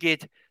Grey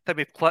Brigade that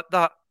we've clipped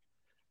that.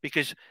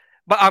 Because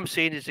what I'm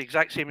saying is the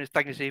exact same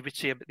thing as they would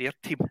say about their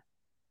team.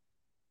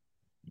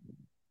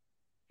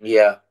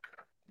 Yeah.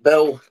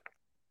 Bill,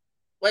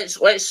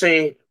 let's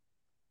say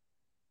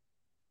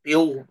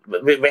Bill,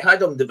 we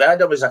had him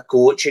as a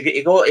coach.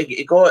 He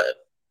got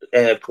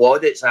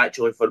plaudits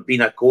actually for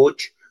being a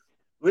coach.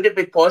 Would it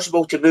be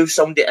possible to move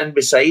somebody in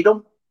beside him?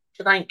 Do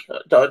you think?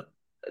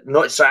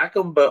 Not sack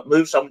him, but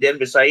move somebody in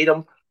beside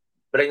him,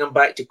 bring him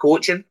back to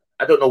coaching?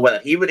 I don't know whether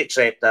he would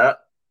accept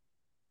that.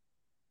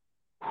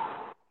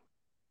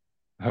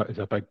 That is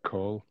a big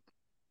call.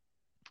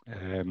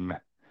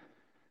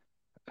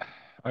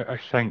 I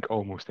think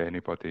almost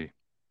anybody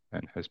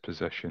in his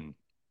position,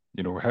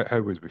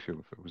 how would we feel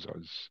if it was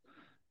us?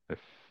 If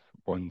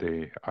one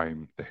day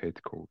I'm the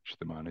head coach,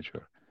 the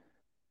manager,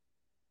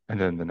 and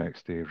then the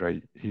next day,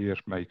 right, here,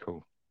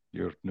 Michael,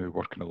 you're now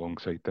working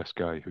alongside this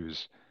guy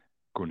who's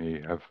going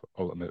to have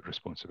ultimate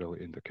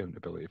responsibility and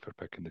accountability for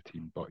picking the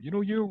team. But,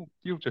 you'll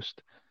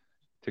just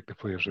take the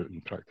players out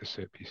and practice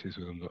set pieces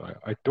with them.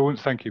 I don't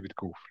think he would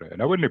go for it.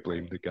 And I wouldn't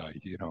blame the guy,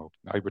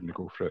 I wouldn't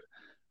go for it.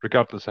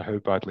 Regardless of how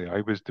badly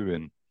I was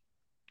doing,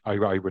 I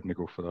wouldn't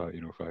go for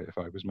that, if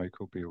I was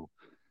Michael Beale.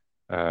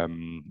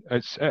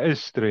 It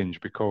is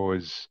strange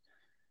because,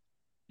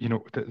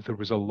 there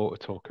was a lot of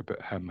talk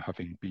about him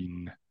having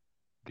been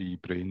the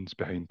brains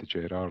behind the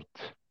Gerrard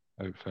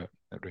outfit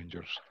at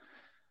Rangers.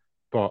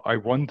 But I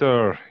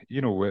wonder,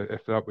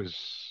 if that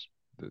was,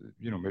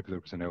 maybe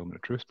there was an element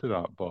of truth to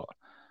that, but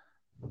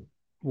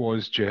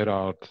was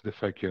Gerrard the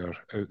figure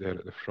out there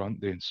at the front,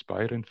 the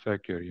inspiring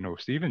figure?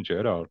 Steven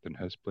Gerrard in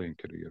his playing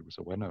career was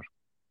a winner.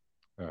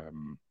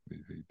 He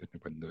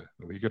didn't win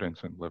the league or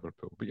anything,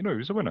 Liverpool, but he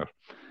was a winner.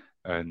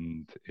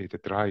 And he had the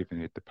drive and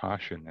he had the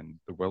passion and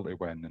the will to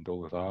win and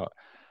all of that.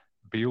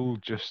 Beale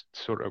just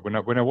sort of, when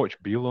I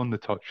watch Beale on the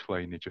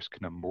touchline, he just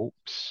kind of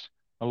mopes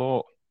a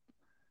lot.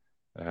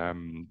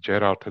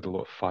 Gerrard had a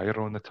lot of fire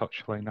on the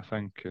touchline, I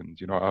think, and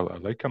I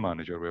like a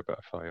manager with a bit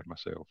of fire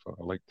myself.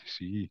 I like to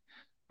see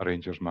a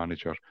Rangers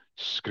manager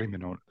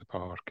screaming on at the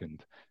park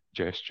and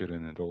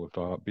gesturing and all of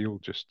that. Beale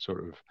just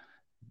sort of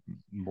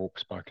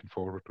mopes back and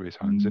forward with his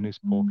hands in his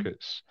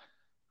pockets.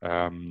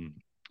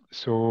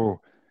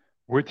 So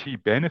would he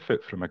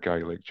benefit from a guy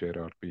like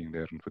Gerrard being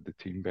there, and would the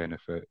team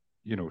benefit?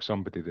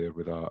 Somebody there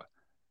with that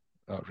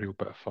real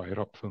bit of fire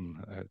up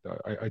them.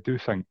 I do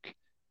think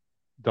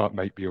that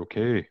might be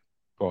okay,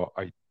 but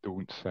I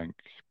don't think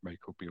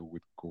Michael Beale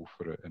would go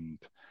for it, and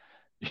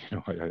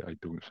I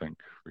don't think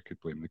we could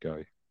blame the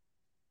guy.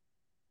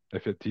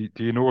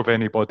 Do you know of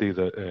anybody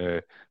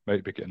that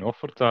might be getting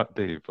offered that,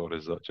 Dave, or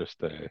is that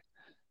just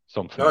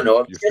something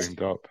you've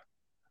dreamed up?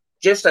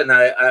 Just an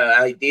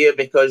idea,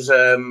 because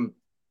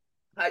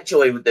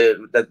actually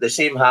the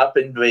same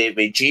happened with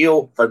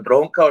Gio van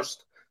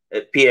Bronckhorst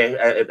at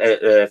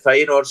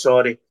Feyenoord.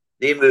 Sorry,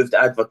 they moved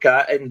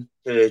Advocat in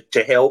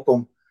to help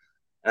him,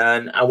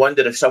 and I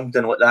wonder if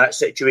something like that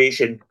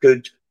situation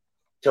could,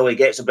 till he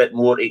gets a bit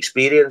more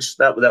experience.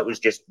 That was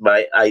just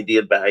my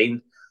idea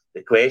behind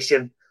the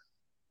question.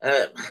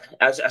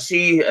 As I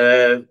see,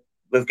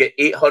 we've got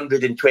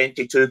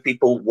 822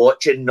 people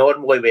watching.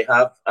 Normally we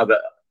have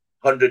about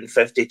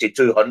 150 to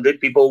 200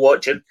 people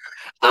watching.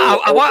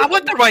 I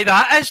wonder why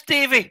that is,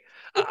 Davey.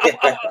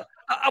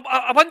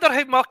 I wonder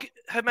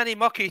how many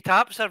mucky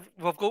taps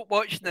we've got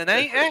watching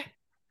tonight, eh?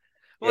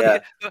 Well,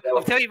 yeah.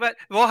 I'll tell you what,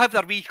 we all have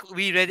their wee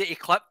ready to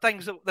clip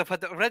things. They've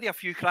had already a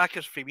few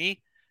crackers for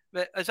me.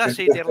 But as I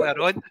said earlier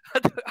on, I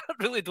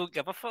really don't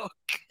give a fuck.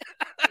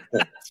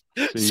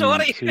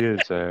 Sorry. He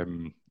is,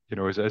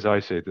 as I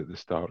said at the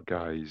start,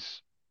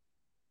 guys,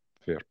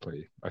 fair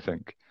play. I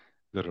think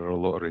there are a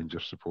lot of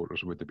Rangers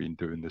supporters who would have been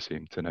doing the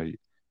same tonight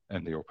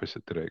in the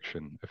opposite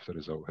direction if the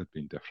result had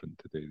been different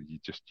today. You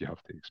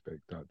have to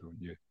expect that, don't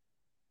you?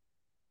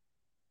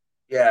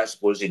 Yeah, I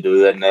suppose you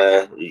do, and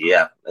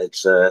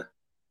it's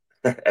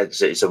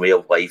it's a way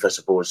of life, I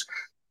suppose.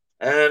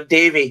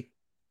 Davy,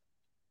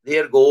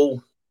 their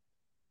goal,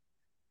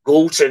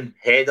 Goldson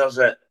headers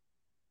it,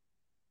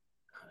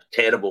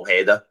 terrible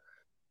header.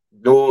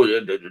 No,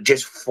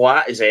 just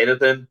flat as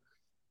anything.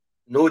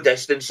 No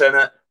distance in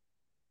it.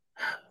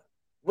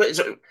 What is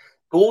it?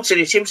 Goldson,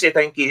 he seems to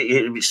think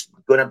he was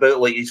going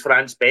about like he's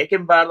Franz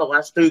Beckenbauer the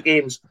last two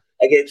games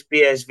against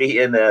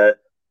PSV, and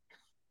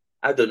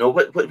I don't know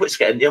what's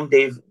getting to him,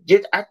 Dave.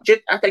 I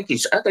think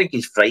he's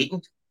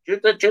frightened. Do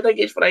you think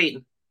he's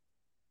frightened?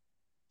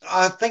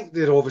 I think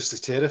they're obviously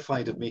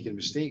terrified of making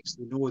mistakes.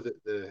 They know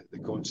that the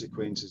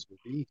consequences will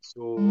be.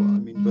 So, I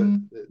mean,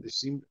 but they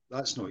seem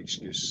that's no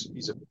excuse.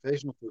 He's a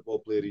professional football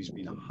player. He's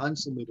been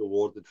handsomely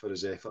rewarded for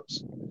his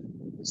efforts.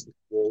 It's the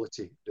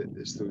quality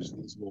that's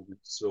these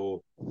moments.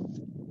 So,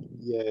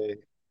 yeah,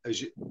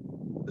 as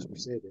we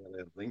said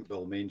earlier, I think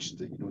Bill mentioned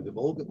that they've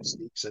all got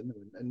mistakes in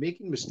them, and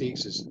making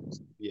mistakes is to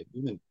be a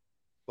human.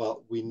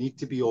 But we need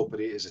to be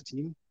operate as a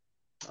team.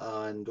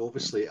 And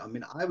obviously, I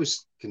mean, I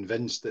was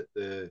convinced that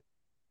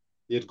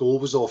their goal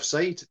was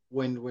offside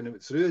when it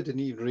went through. I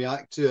didn't even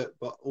react to it,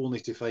 but only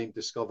to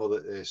discover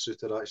that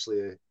Suter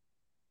actually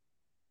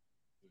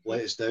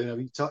let us down a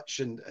wee touch,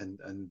 and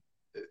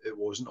it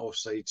wasn't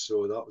offside.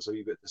 So that was a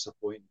wee bit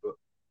disappointing. But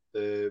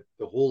the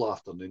whole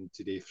afternoon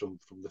today, from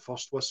the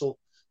first whistle,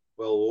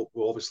 well,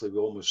 obviously we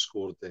almost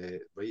scored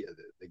right at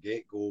the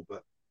get go,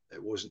 but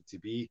it wasn't to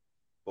be.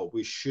 But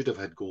we should have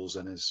had goals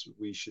in us.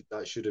 They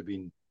should have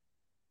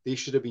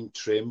been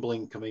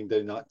trembling coming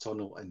down that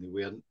tunnel, and they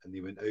weren't. And they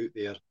went out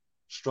there,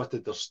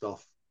 strutted their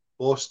stuff,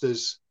 bossed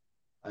us,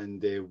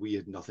 and we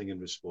had nothing in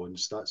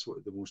response. That's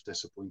what the most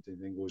disappointing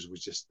thing was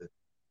just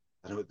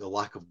the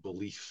lack of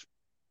belief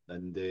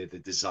and the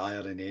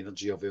desire and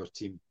energy of our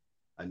team.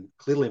 And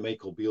clearly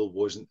Michael Beale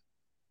wasn't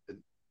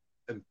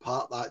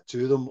impart that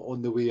to them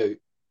on the way out.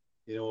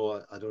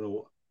 I don't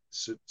know.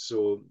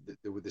 So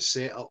the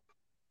setup,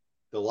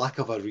 the lack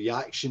of a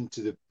reaction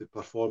to the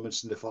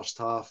performance in the first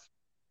half,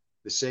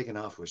 the second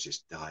half was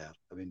just dire.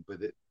 I mean,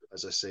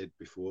 as I said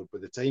before, by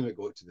the time it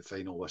got to the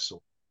final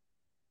whistle,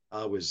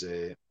 I was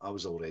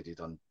already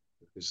done,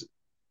 because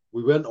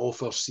we weren't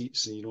off our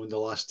seats. And in the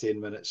last 10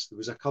 minutes, there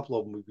was a couple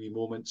of wee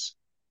moments,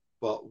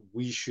 but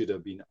we should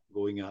have been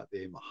going at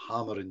them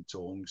hammer and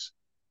tongs,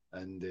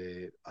 and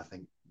I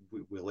think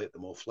we let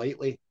them off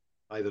lightly.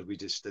 Either we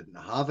just didn't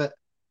have it,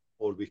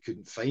 or we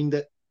couldn't find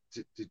it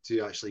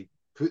to actually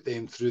put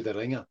them through the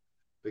ringer.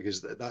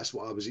 Because that's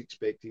what I was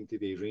expecting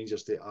today.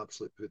 Rangers to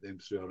absolutely put them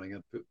through a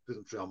ringer, put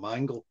them through a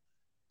mangle,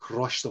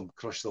 crush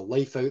the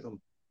life out of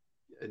them,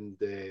 and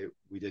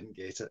we didn't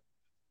get it.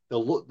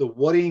 The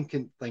worrying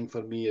thing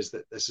for me is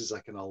that this is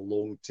a kind of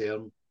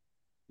long-term,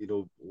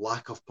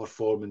 lack of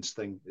performance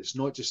thing. It's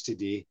not just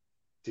today.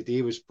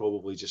 Today was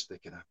probably just the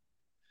kind of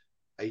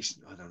ice.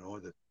 I don't know,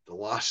 the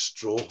last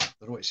straw. I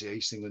don't know what to say,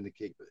 icing on the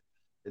cake, but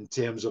in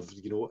terms of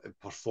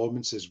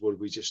performances where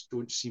we just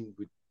don't seem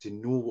to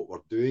know what we're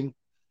doing.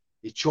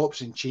 He chops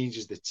and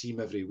changes the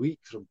team every week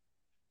from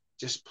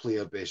just play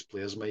our best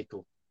players,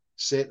 Michael.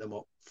 Set them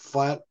up,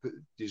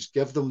 just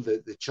give them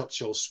the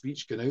Churchill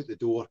speech going out the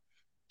door.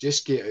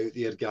 Just get out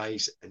there,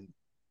 guys, and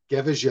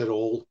give us your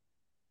all.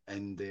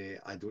 And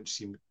I don't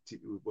seem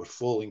we're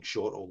falling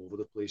short all over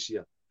the place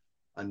here.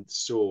 And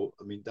so,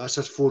 I mean, that's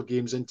us 4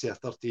 games into a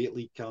 38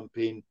 league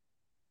campaign.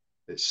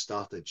 It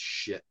started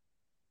shit.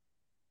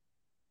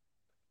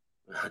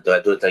 I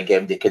don't think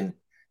anybody can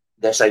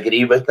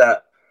disagree with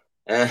that.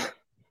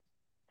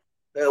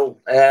 Well,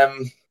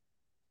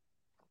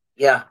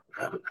 yeah.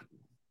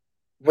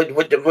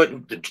 What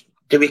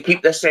do we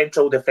keep the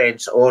central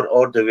defence,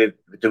 or do we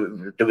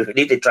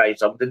need to try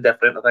something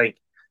different? I think.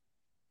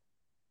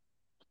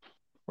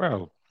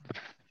 Well,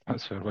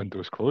 that's our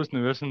window's closed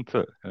now, isn't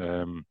it?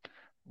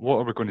 What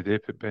are we going to do?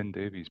 Put Ben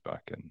Davies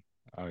back in?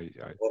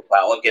 Well,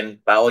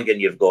 Balogun,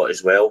 you've got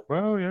as well.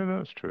 Well, yeah,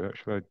 that's true.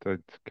 Actually, I'd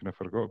kind of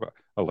forgot about.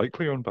 I like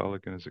Leon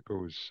Balogun as it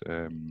goes.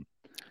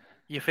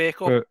 You fake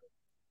but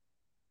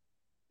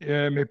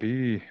yeah,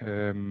 maybe.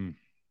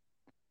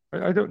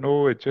 I don't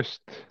know.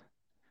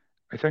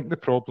 I think the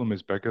problem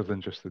is bigger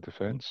than just the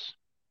defence.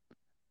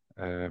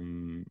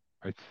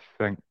 I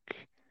think,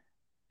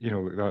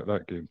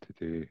 that game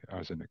today,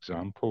 as an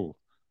example,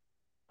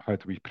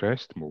 had we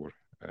pressed more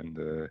in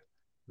the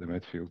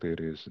midfield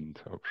areas and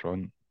up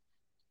front,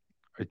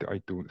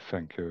 I don't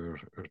think our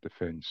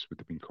defence would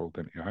have been called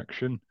into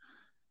action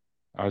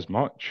as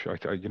much. I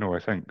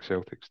think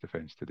Celtic's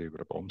defence today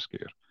were a bomb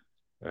scare.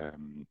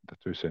 The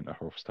 2 centre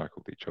halves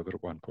tackled each other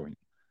at one point,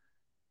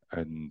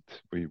 and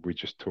we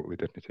just totally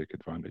didn't take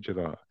advantage of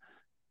that.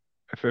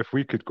 If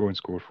we could go and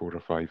score 4 or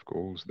 5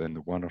 goals, then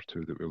the 1 or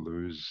 2 that we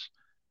lose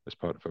as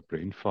part of a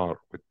brain fart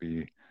would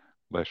be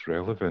less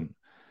relevant.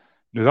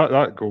 Now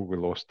that goal we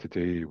lost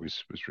today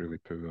was really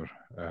poor.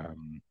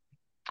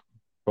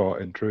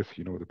 But in truth,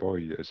 the boy,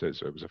 it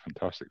was a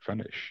fantastic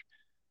finish.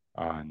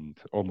 And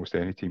almost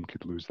any team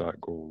could lose that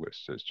goal.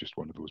 It's just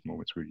one of those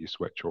moments where you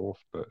switch off.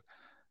 But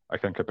I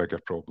think a bigger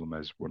problem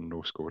is we're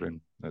no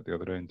scoring at the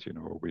other end.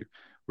 We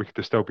could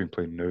have still been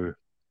playing now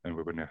and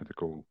we wouldn't have had a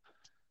goal.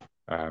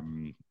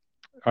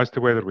 As to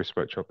whether we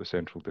switch up the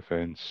central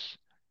defence,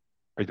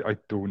 I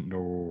don't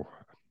know.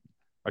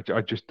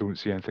 I just don't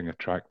see anything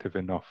attractive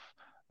enough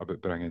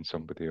about bringing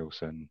somebody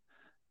else in.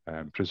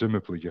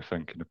 Presumably you're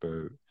thinking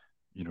about,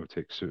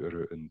 take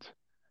Suter out and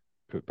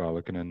put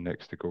Balogun in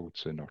next to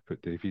Goldson, or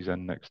put Davies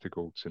in next to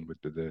Goldson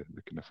would be the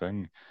kind of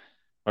thing.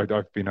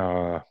 I've been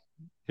I've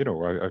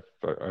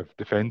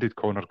defended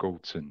Connor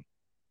Goldson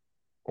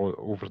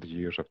over the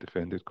years. I've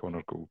defended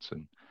Connor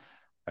Goldson,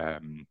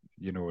 and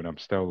I'm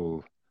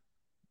still.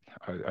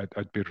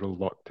 I'd be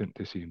reluctant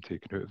to see him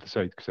taken out of the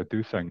side because I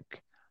do think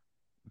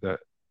that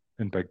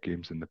in big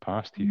games in the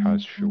past he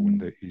has shown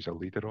that he's a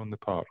leader on the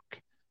park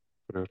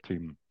for our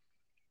team.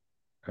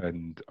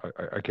 And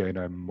again,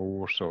 I'm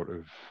more sort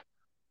of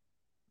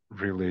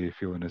really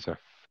feeling as if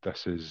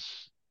this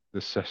is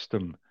the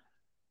system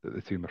that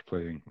the team are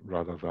playing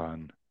rather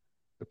than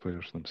the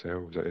players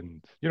themselves.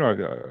 And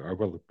I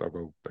will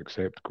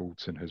accept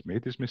Goldson has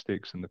made his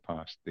mistakes in the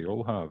past. They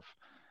all have.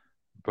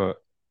 But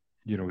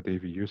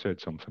Davey, you said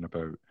something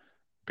about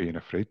being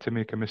afraid to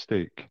make a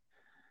mistake.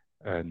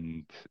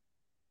 And,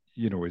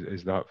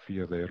 is that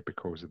fear there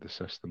because of the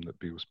system that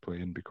Bale's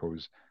playing?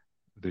 Because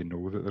they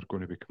know that they're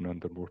going to be coming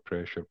under more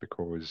pressure,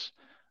 because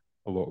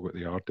a lot of what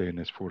they are doing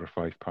is 4 or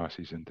 5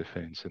 passes in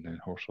defence and then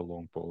horse a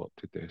long ball up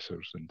to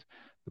Dessers and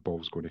the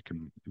ball's going to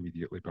come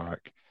immediately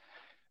back.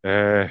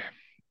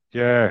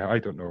 Yeah, I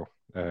don't know.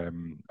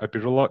 I'd be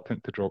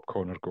reluctant to drop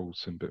Connor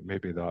Goldson, but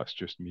maybe that's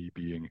just me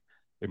being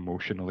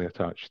emotionally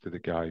attached to the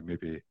guy.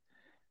 Maybe,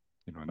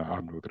 and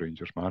I'm not the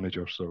Rangers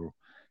manager, so,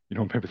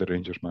 maybe the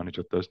Rangers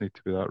manager does need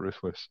to be that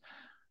ruthless.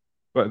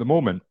 But at the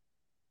moment,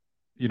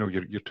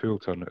 your two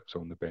alternatives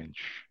on the bench,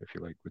 if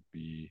you like, would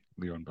be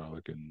Leon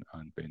Balogun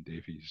and Ben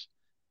Davies.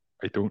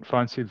 I don't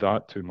fancy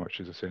that too much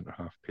as a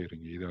centre-half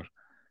pairing either.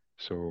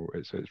 So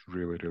it's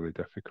really, really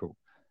difficult.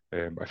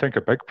 I think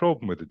a big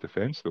problem with the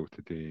defence, though,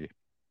 today,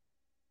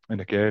 and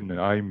again,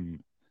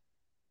 I'm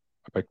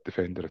a big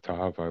defender of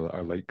Tav.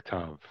 I like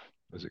Tav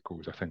as it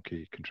goes. I think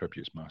he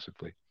contributes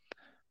massively.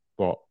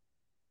 But,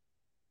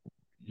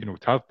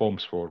 Tav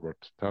bombs forward.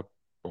 Tav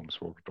bombs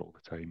forward all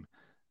the time.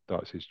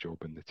 That's his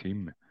job in the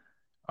team.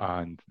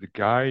 And the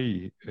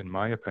guy, in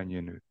my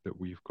opinion, that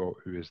we've got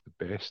who is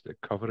the best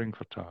at covering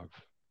for Tav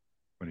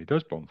when he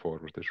does bomb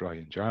forward is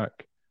Ryan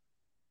Jack.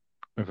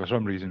 And for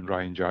some reason,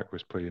 Ryan Jack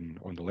was playing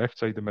on the left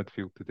side of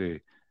midfield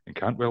today and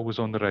Cantwell was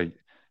on the right,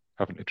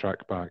 having to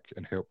track back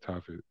and help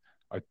Tav out.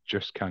 I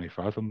just can't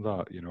fathom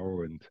that,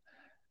 And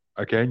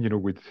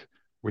again,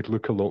 we'd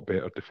look a lot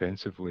better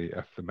defensively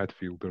if the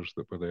midfielders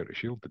that were there to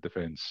shield the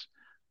defence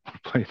were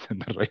playing in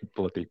the right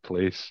bloody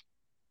place.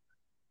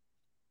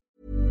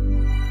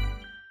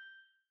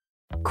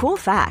 Cool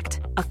fact,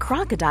 a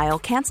crocodile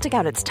can't stick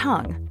out its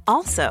tongue.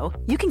 Also,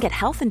 you can get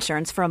health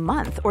insurance for a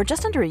month or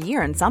just under a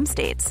year in some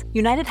states.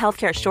 United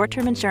Healthcare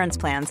short-term insurance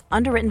plans,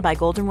 underwritten by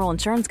Golden Rule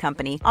Insurance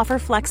Company, offer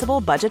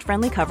flexible,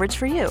 budget-friendly coverage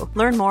for you.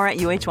 Learn more at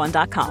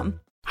uh1.com.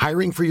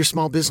 Hiring for your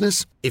small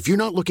business? If you're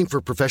not looking for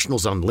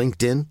professionals on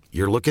LinkedIn,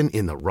 you're looking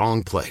in the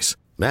wrong place.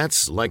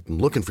 That's like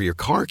looking for your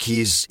car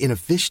keys in a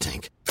fish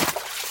tank.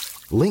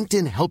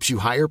 LinkedIn helps you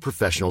hire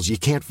professionals you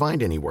can't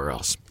find anywhere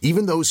else,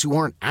 even those who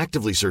aren't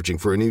actively searching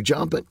for a new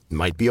job but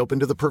might be open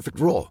to the perfect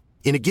role.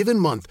 In a given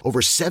month, over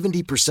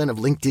 70% of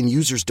LinkedIn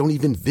users don't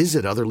even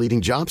visit other leading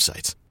job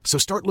sites. So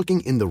start looking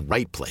in the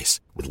right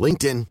place. With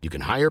LinkedIn, you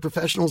can hire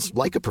professionals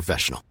like a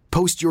professional.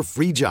 Post your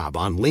free job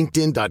on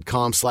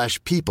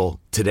linkedin.com/people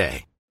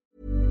today.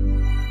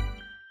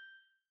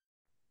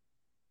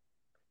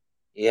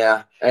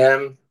 Yeah.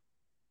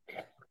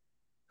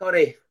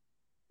 Sorry.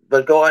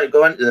 We're going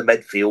to the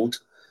midfield.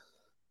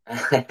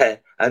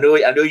 I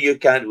know you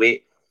can't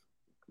wait.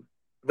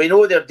 We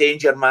know their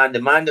danger man.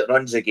 The man that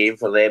runs the game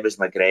for them is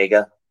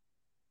McGregor.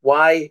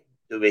 Why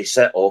do we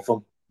sit off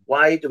him?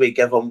 Why do we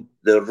give him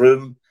the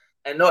room?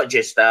 And not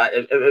just that.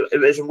 It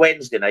was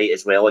Wednesday night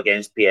as well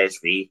against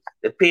PSV.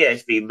 The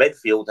PSV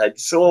midfield had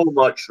so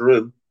much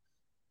room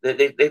that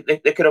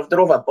they could have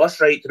drove a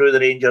bus right through the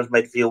Rangers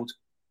midfield.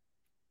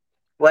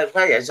 Why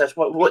is this?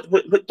 What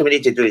do we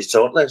need to do to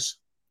sort this?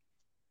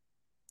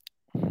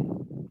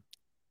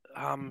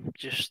 I'm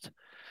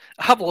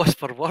lost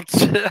for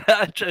words.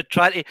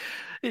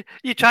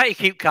 You try to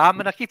keep calm,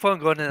 and I keep on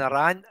going in a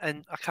rant,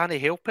 and I can't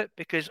help it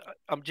because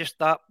I'm just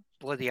that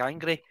bloody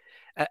angry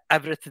at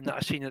everything that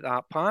I've seen at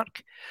that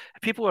park.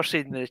 People are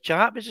saying in the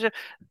chat,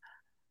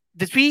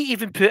 did we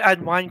even put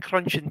in one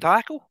crunching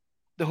tackle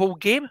the whole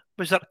game?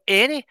 Was there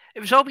any? It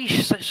was all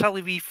these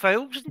silly wee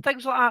fouls and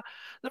things like that.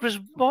 There was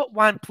not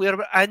one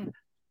player in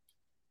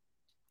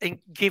and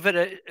gave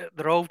it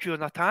the all due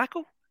on a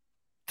tackle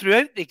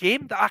throughout the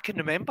game that I can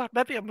remember.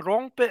 Maybe I'm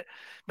wrong, but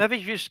maybe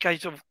you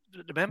guys will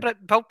remember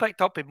it. Bill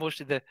picked up in most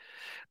of the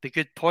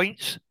good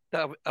points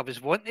that I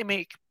was wanting to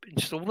make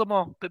and stole them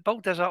all. But Bill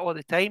does that all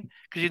the time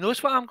because he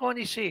knows what I'm going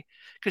to say.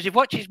 Because he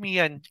watches me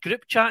in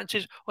group chat and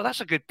says, "Well,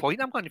 that's a good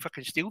point. I'm going to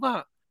fucking steal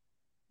that."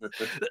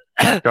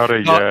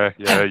 Gary, But-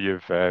 yeah,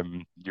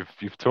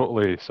 you've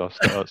totally sussed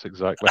it. That's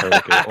exactly how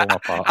I get all my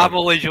patter. I'm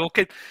only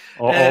joking.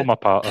 All my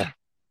patter.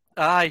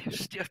 Aye,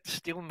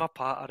 stealing my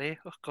patter, eh?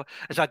 Oh, God.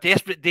 It's a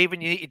desperate day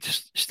when you need to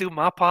steal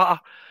my patter.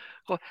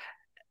 God.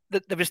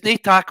 There was no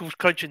tackles,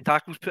 crunching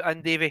tackles put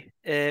in, Davy.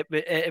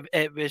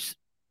 It was,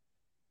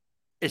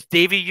 as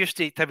Davy used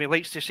to, Timmy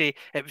likes to say,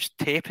 it was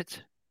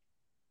tepid.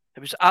 It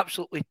was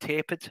absolutely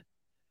tepid,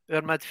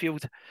 our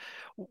midfield.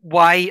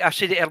 Why, I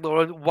said it earlier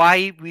on,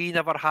 why we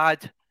never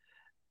had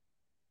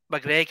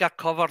McGregor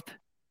covered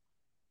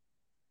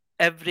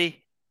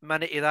every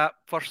minute of that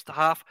first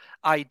half,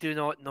 I do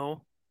not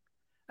know.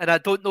 And I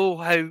don't know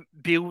how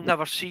Beale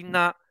never seen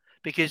that,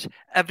 because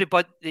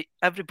everybody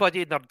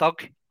in their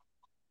dug,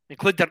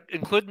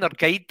 including their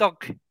guide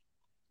dug,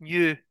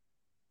 knew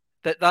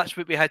that that's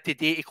what we had to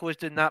do to close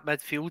down that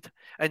midfield,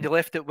 and they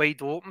left it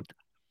wide open.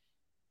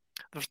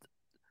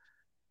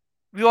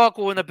 We are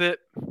going about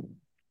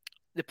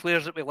the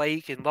players that we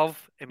like and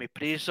love, and we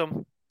praise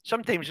them.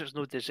 Sometimes it's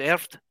not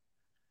deserved.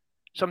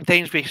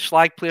 Sometimes we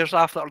slag players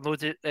after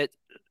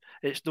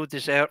it's not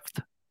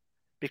deserved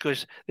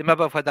because they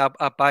maybe have had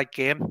a bad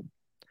game.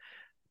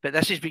 But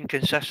this has been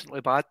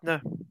consistently bad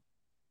now.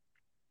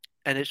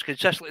 And it's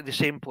consistently the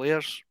same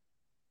players.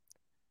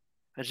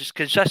 It's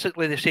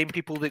consistently the same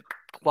people that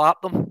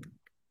clap them.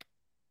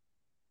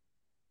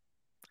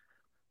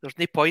 There's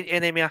no point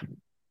anymore.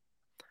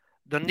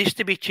 There needs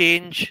to be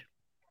change.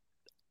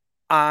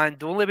 And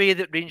the only way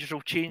that Rangers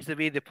will change the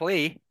way they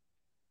play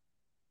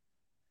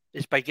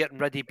is by getting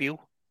rid of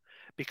Beale.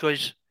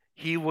 Because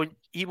he won't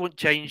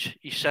change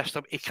his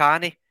system. He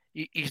can't.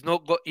 He's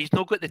not got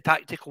the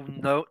tactical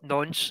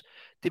nonce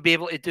to be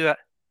able to do it.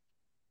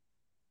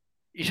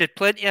 He's had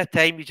plenty of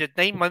time. He's had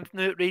 9 months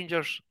now at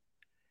Rangers.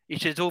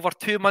 He's had over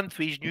 2 months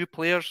with his new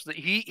players that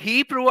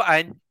he brought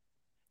in,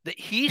 that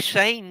he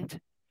signed,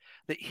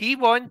 that he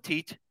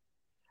wanted,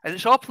 and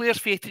it's all players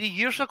from 3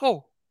 years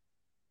ago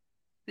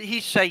that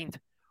he's signed.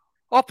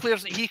 All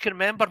players that he can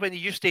remember when he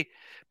used to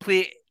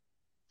play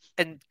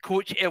and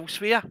coach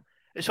elsewhere.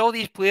 It's all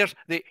these players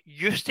that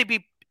used to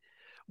be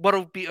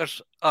world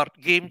beaters or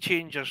game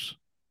changers.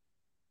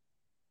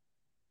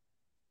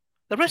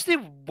 There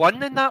isn't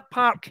one in that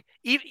park,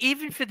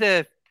 even for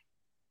the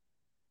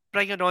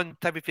bringing on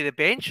Timmy for the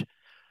bench.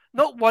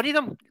 Not one of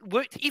them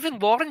looked. Even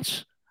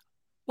Lawrence,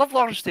 love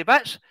Lawrence to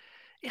bits,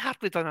 he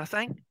hardly done a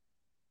thing.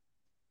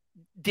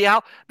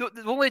 The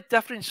only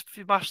difference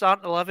for my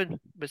starting 11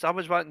 was I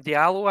was wanting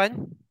Diallo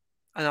in,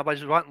 and I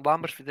was wanting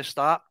Lammers for the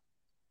start.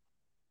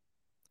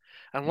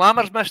 And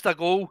Lammers missed a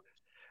goal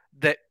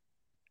that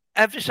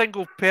every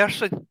single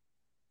person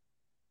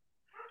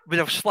would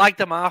have slagged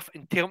him off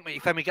and told me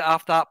if we get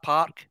off that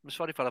park. I'm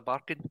sorry for the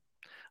barking.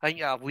 I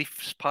think I have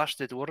leaves past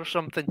the door or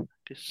something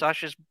because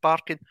Sasha's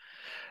barking.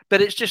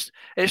 But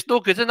it's no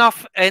good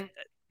enough. And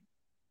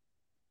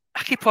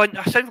I keep on,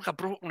 I sound like a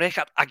broken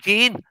record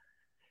again.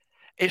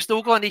 It's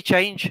not going to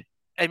change.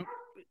 And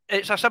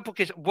it's a simple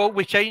case. Will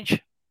we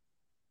change?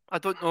 I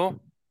don't know.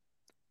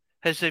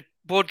 Has the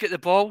board got the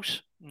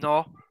balls?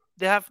 No,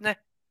 they haven't.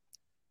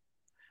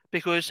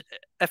 Because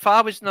if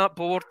I was not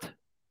bored,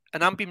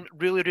 and I'm being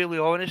really, really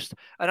honest,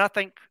 and I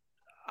think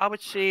I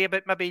would say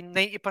about maybe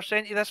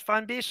 90% of this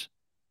fan base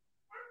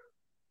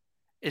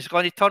is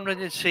going to turn around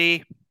and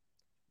say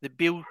that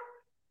Beale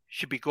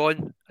should be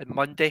gone on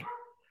Monday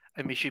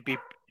and we should be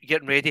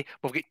getting ready.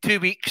 We've got 2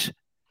 weeks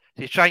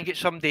to try and get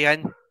somebody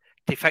in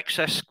to fix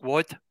this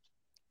squad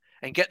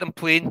and get them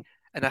playing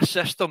in a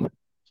system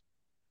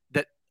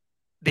that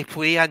they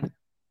play in.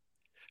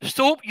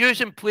 Stop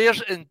using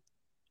players in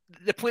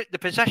the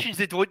positions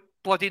they don't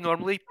bloody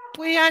normally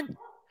play in.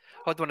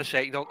 Hold on a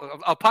second.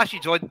 I'll pass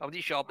you, John. I'll need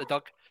to shut up the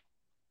dog.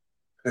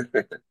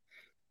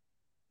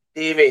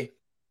 Davey,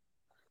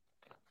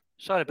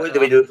 Sorry about what do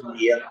we do from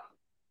here?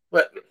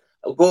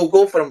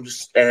 Go from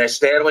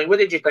Sterling. What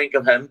did you think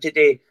of him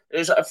today? It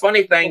was a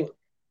funny thing.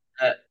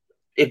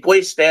 He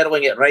plays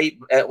Sterling at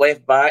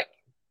left back.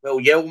 Well,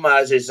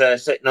 Yilmaz is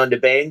sitting on the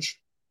bench.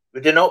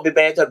 Would it not be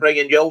better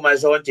bringing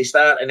Yilmaz on to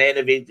start, and then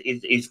if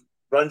he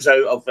runs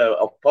out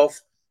of puff,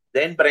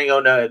 then bring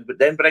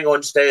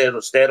on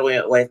Sterling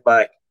at left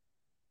back?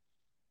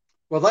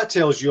 Well, that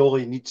tells you all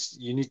you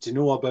need to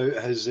know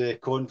about his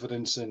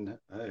confidence in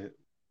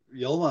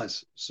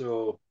Yilmaz.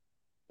 So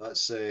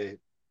that's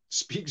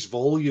speaks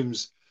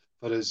volumes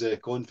for his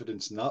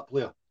confidence in that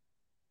player.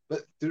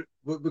 But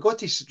we've got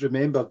to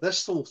remember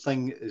this whole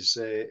thing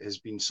has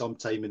been some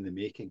time in the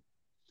making.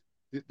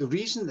 The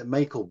reason that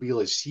Michael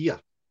Beale is here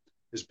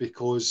is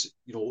because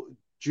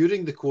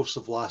during the course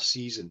of last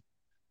season,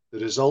 the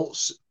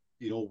results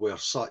were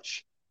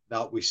such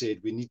that we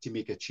said we need to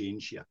make a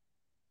change here.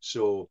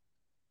 So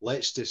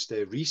let's just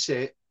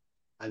reset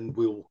and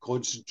we'll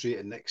concentrate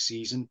on next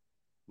season.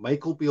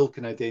 Michael Beale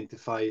can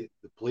identify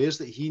the players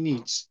that he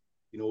needs,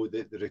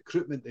 the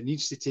recruitment that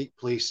needs to take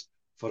place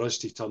for us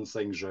to turn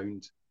things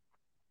round.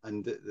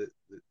 And the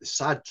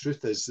sad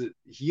truth is that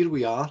here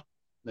we are,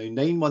 now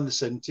 9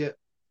 months into it.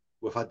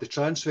 We've had the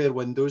transfer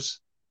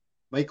windows.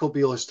 Michael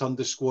Beale has turned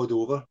the squad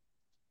over.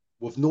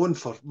 We've known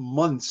for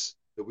months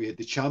that we had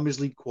the Champions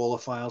League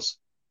qualifiers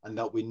and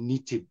that we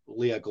need to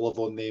lay a glove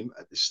on them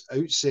at the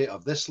outset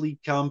of this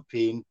league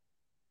campaign,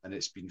 and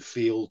it's been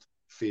failed.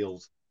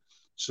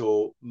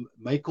 So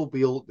Michael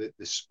Beale,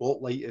 the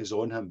spotlight is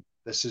on him.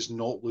 This is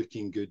not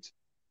looking good.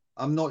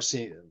 I'm not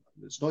saying,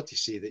 it's not to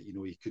say that,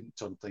 he couldn't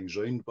turn things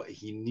around, but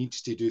he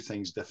needs to do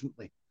things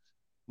differently.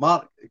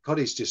 Mark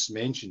Curry's just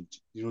mentioned,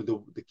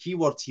 the key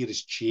word here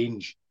is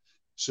change.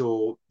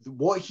 So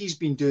what he's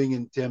been doing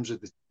in terms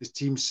of the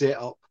team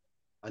setup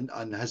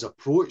and his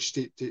approach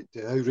to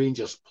how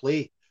Rangers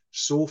play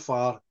so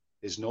far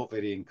is not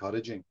very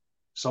encouraging.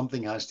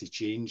 Something has to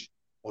change,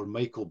 or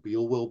Michael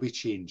Beale will be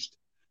changed.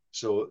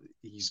 So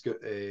he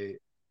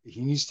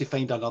needs to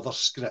find another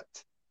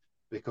script,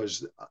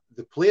 because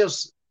the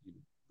players,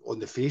 on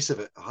the face of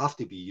it, have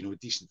to be,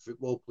 decent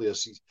football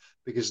players,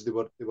 because they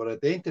were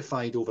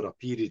identified over a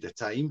period of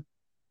time.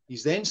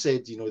 He's then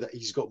said, that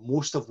he's got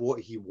most of what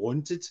he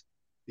wanted,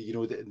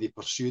 that they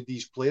pursued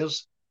these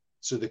players.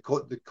 So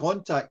the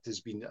contact has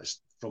been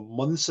from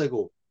months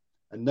ago,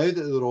 and now that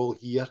they're all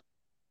here,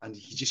 and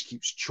he just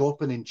keeps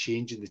chopping and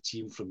changing the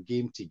team from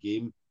game to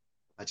game,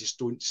 I just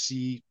don't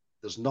see.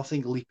 There's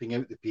nothing leaping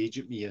out the page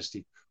at me as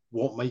to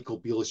what Michael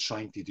Beale is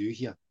trying to do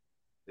here.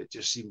 It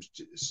just seems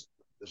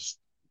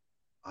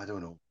I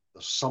don't know.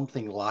 There's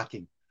something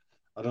lacking.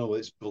 I don't know.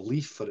 It's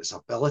belief or it's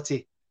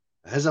ability,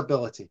 his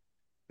ability,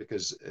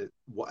 because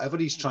whatever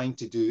he's trying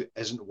to do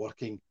isn't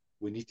working.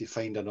 We need to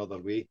find another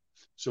way.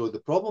 So the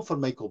problem for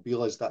Michael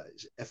Beale is that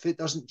if it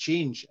doesn't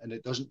change, and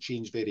it doesn't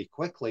change very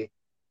quickly,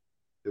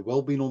 there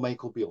will be no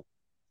Michael Beale.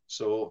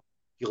 So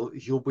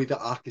he'll be the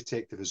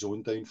architect of his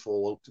own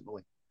downfall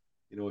ultimately.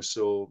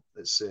 So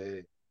it's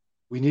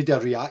we need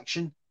a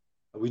reaction.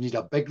 We need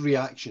a big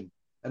reaction.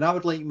 And I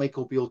would like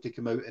Michael Beale to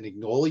come out and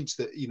acknowledge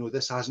that,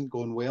 this hasn't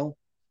gone well,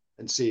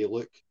 and say,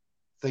 look,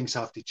 things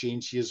have to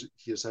change.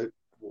 Here's how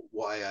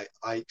what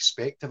I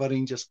expect of a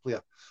Rangers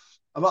player.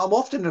 I'm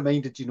often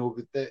reminded,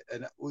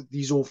 with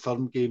these old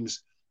firm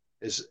games,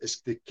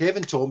 is the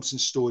Kevin Thompson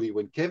story,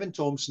 when Kevin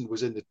Thompson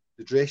was in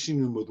the dressing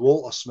room with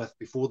Walter Smith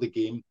before the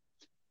game.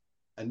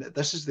 And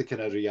this is the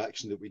kind of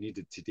reaction that we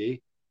needed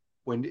today.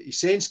 When he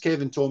sends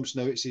Kevin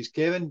Thompson out, he says,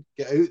 Kevin,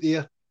 get out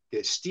there,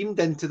 get steamed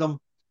into them.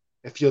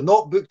 If you're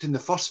not booked in the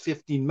first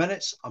 15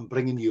 minutes, I'm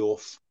bringing you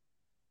off.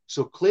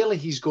 So clearly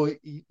he's going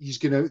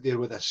out there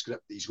with a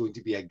script that he's going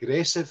to be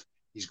aggressive.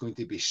 He's going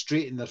to be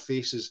straight in their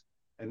faces.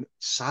 And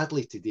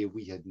sadly today,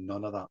 we had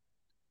none of that.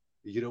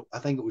 I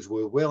think it was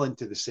well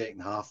into the second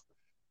half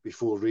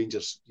before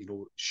Rangers,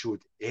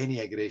 showed any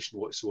aggression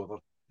whatsoever.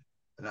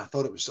 And I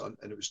thought it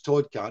was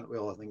Todd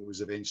Cantwell, I think it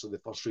was eventually the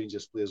first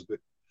Rangers players. But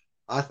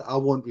I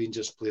want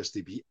Rangers players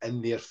to be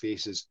in their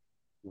faces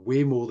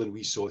way more than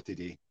we saw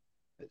today.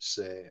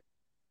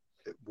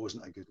 It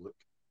wasn't a good look.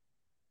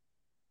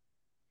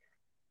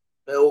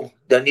 Well,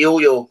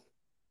 Danilo,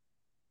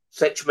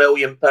 £6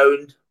 million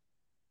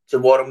to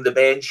warm the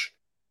bench.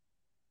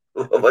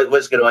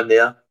 What's going on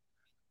there?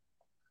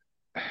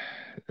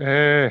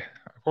 I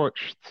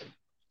watched,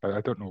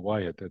 I don't know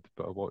why I did,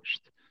 but I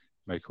watched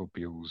Michael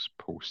Beale's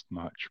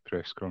post-match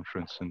press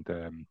conference,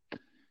 and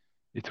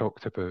he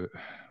talked about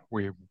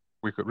we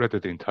got rid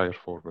of the entire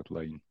forward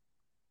line,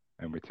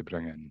 and we had to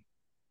bring in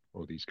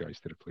all these guys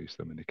to replace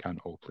them, and they can't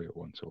all play at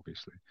once,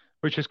 obviously,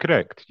 which is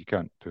correct. You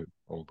can't put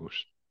all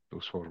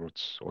those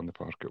forwards on the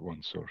park at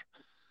once, or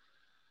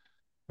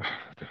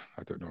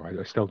I don't know.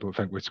 I still don't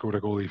think we'd score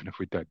a goal even if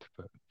we did,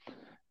 but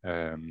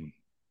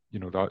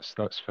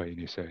that's fine.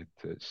 He said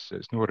it's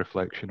no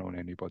reflection on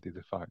anybody,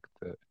 the fact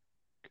that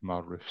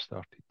Kemar Roofe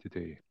started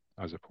today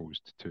as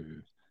opposed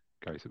to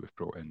guys that we've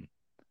brought in.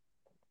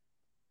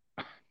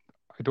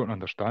 I don't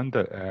understand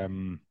it.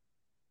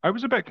 I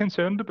was a bit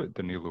concerned about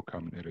Danilo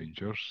coming to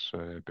Rangers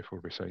before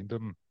we signed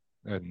him,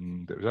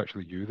 and it was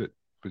actually you that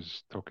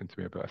was talking to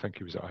me about, I think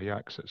he was at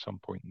Ajax at some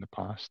point in the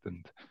past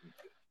and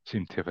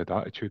seemed to have had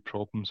attitude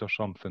problems or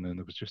something, and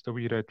there was just a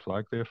wee red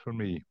flag there for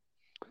me.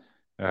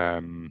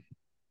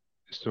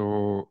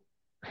 So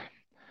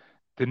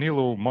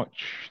Danilo,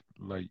 much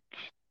like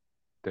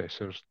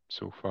Dessers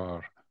so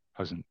far,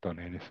 hasn't done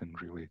anything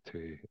really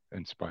to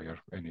inspire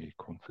any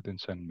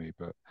confidence in me,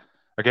 but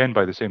again,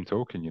 by the same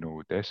token,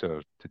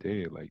 Dessers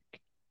today,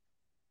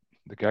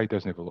 the guy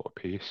doesn't have a lot of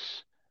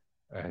pace,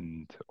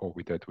 and all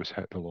we did was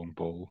hit the long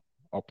ball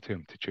up to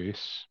him to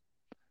chase.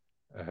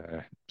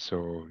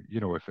 So,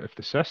 if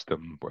the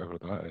system, whatever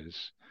that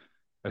is,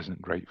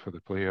 isn't right for the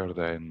player,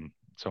 then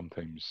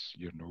sometimes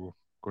you're not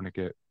going to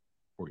get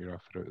what you're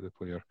after out of the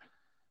player.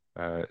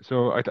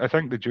 So I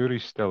think the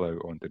jury's still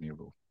out on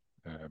Danilo.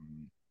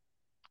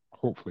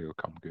 Hopefully he'll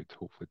come good.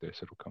 Hopefully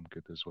Dessers will come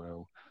good as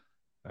well.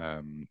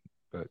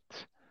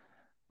 But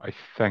I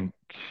think,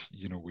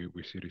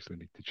 we seriously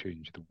need to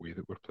change the way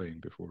that we're playing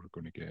before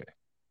we're going to get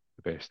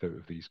the best out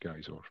of these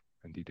guys, or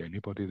indeed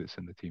anybody that's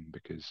in the team.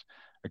 Because,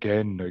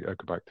 again, I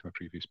go back to my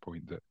previous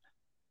point that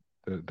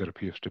there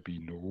appears to be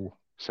no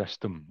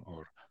system,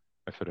 or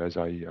if there is,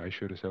 I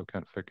sure as hell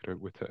can't figure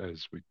out what it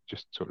is. We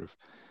just sort of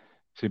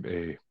seem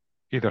to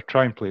either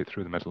try and play it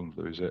through the middle and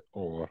lose it,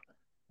 or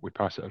we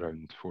pass it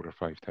around 4 or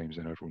 5 times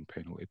in our own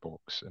penalty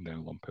box and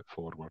then lump it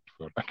forward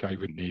for a guy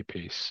with no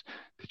pace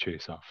to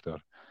chase after.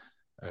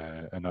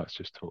 And that's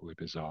just totally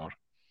bizarre.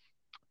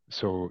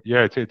 So,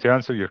 yeah, to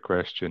answer your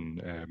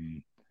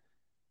question,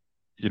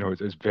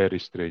 it's very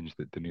strange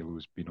that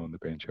Danilo's been on the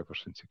bench ever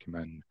since he came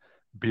in.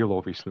 Beale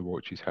obviously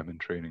watches him in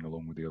training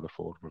along with the other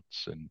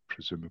forwards and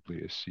presumably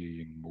is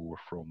seeing more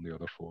from the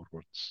other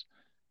forwards.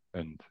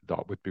 And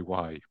that would be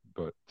why.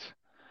 But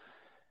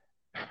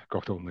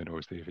God only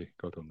knows, Davey.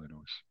 God only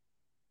knows.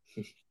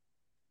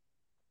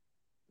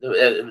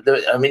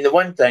 The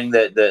one thing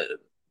that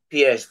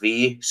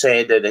PSV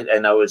said,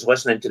 and I was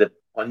listening to the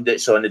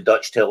pundits on the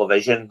Dutch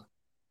television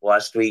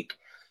last week,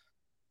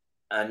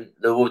 and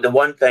the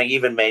one thing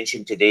even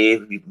mentioned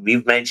today,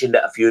 we've mentioned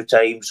it a few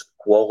times,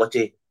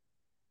 quality.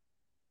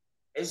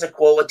 Is the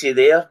quality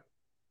there,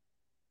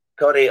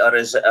 Curry, or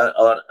is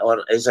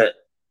it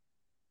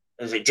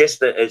just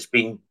that it's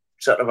been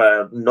sort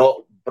of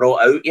not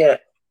brought out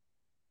yet?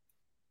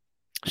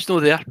 It's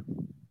not there.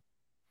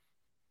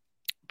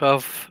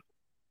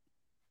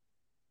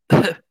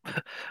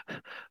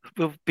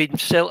 We've been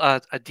sent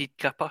a deed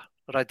kipper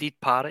or a deed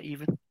parrot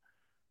even.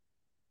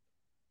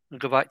 We'll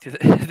go back to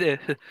the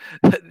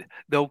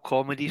old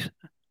comedies.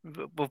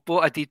 We've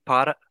bought a deed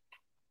parrot.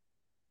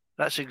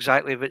 That's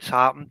exactly what's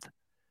happened.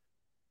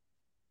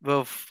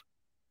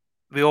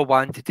 We all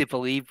wanted to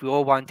believe. We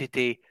all wanted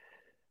to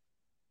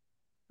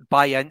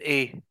buy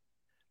into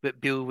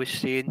what Bill was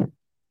saying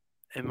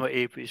and what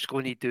he was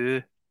going to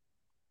do.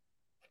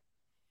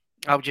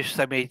 I'll just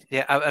say,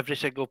 every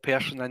single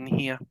person in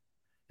here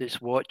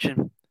that's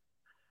watching,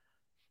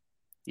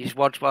 his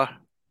words were,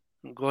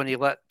 I'm going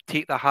to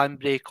take the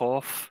handbrake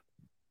off.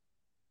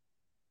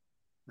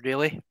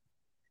 Really?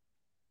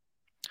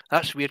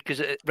 That's weird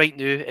because right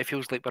now it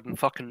feels like we're in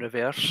fucking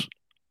reverse.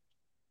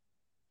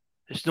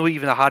 It's not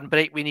even a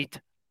handbrake we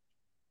need.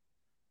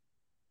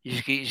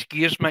 He's got his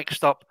gears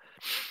mixed up.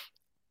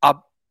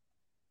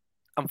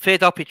 I'm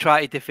fed up of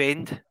trying to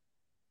defend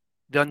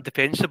the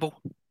undefensible.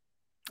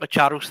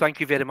 Charles, thank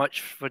you very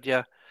much for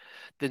your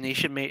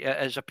donation, mate.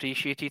 It is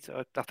appreciated.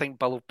 I think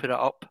Bill will put it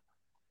up.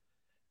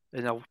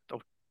 And I'll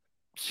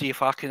see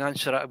if I can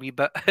answer it a wee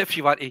bit if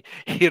you want to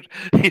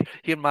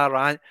hear my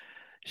rant.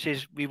 It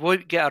says, we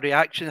won't get a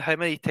reaction. How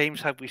many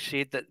times have we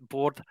said that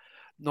board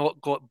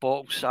not got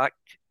bottle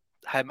sacked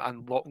him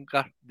and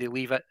longer they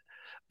leave it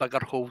bigger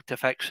hole to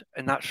fix?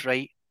 And that's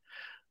right.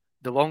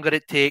 The longer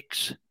it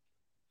takes,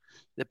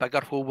 the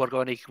bigger hole we're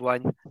going to go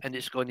in, and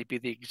it's going to be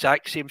the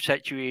exact same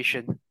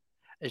situation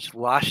as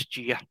last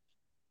year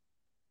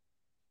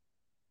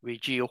with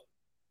Gio.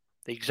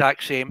 The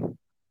exact same.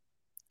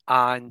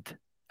 And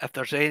if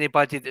there's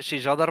anybody that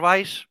says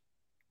otherwise,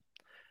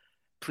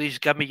 please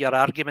give me your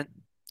argument.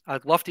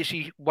 I'd love to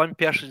see one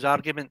person's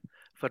argument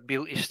for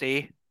Beale to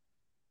stay,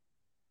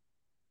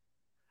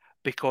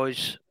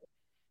 because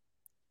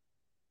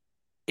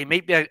he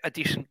might be a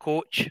decent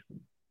coach.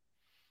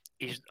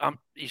 He's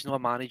not a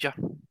manager.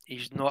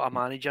 He's not a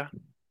manager.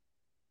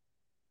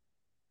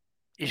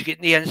 He's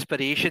getting the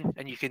inspiration,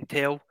 and you could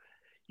tell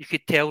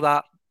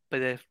that by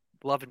the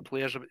 11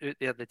 players out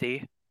there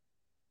today.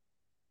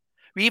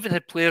 We even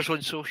had players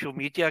on social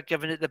media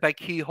giving it the big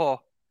hee-haw,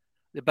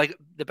 the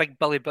big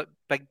Billy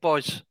Big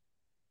Boys.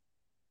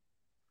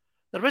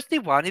 There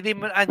wasn't one of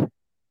them in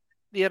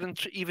there,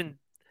 and even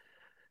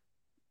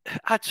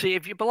I'd say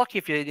if you'd be lucky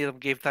if any of them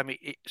gave them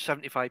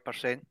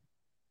 75%, and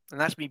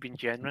that's me being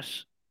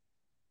generous.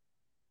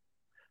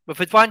 We've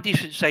had one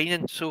decent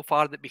signing so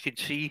far that we can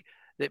see,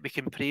 that we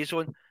can praise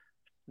on,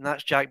 and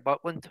that's Jack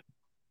Butland.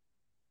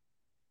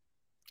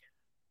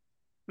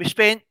 We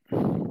spent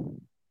the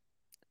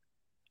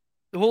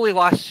whole of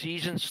last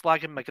season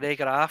slagging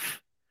McGregor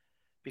off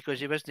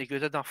because he wasn't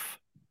good enough.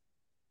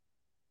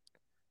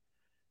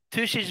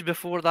 2 seasons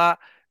before that,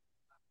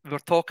 we were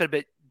talking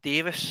about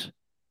Davis.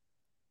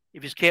 He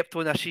was kept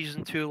on a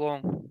season too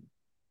long.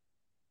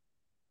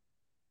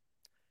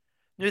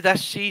 Now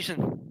this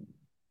season,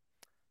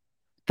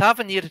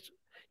 Tavernier,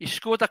 he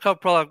scored a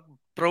couple of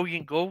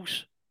brilliant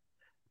goals,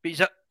 but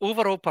his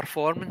overall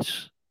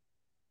performance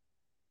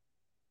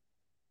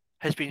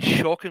has been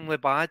shockingly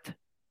bad.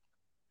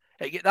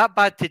 It got that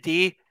bad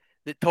today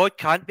that Todd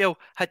Cantwell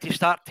had to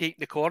start taking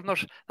the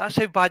corners. That's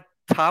how bad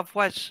Tav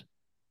was.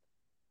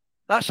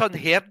 That's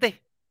unheard of.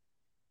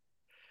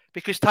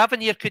 Because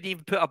Tavernier couldn't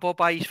even put a ball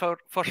by his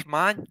first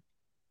man.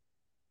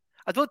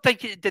 I don't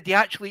think did he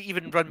actually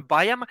even run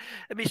by him.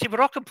 I mean, see,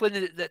 we're all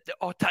complaining that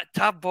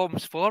Tav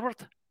bombs forward.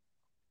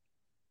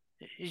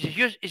 Has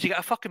he got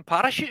a fucking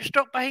parachute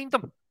struck behind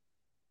him?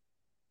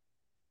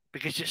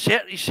 Because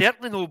he's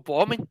certainly no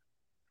bombing.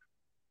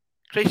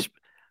 Christ,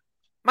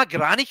 my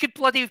granny could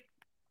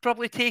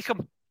probably take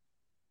him.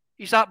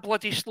 He's that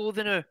bloody slow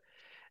now.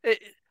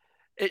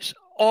 It's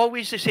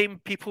always the same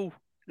people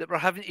that we're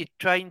having to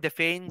try and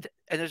defend.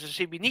 And as I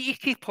say, we need to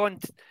keep on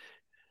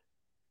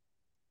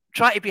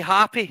try to be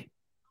happy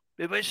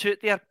with what's out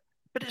there.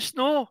 But it's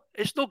no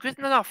good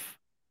enough.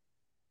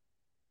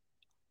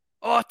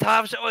 Oh,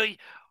 Tavs,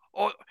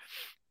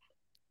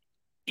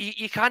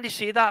 you can't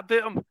say that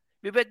about him.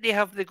 We wouldn't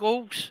have the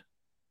goals.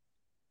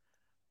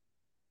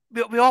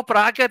 We all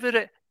brag about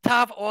it.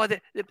 Tav,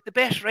 the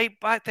best right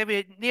back.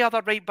 No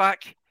other right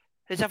back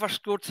has ever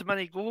scored so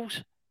many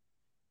goals.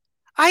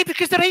 Aye,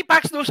 because the right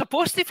back's not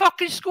supposed to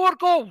fucking score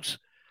goals.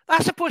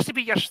 That's supposed to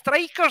be your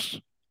strikers.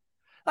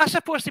 That's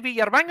supposed to be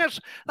your wingers.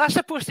 That's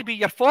supposed to be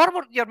your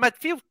forward, your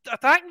midfield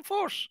attacking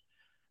force.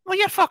 Well,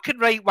 you're fucking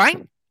right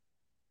wing.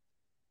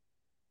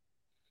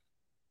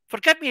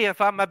 Forgive me if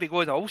I'm maybe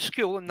going old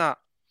school on that.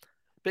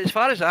 But as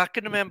far as I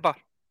can remember,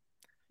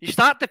 you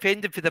start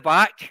defending for the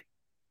back.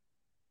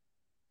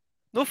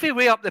 No fair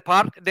way up the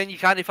park, then you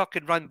can't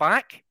fucking run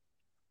back.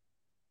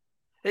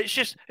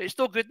 It's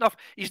not good enough.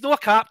 He's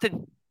not a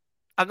captain.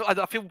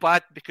 I feel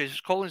bad because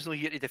Colin's not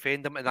here to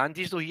defend him and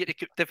Andy's not here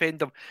to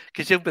defend him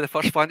because he'll be the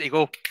first one to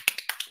go,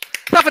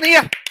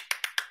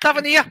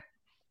 Tavernier.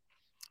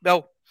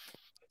 Well,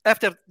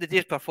 after the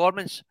day's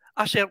performance,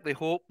 I certainly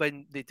hope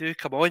when they do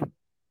come on,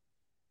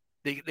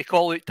 they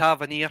call out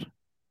Tavernier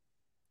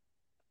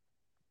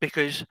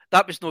because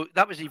that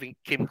was even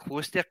came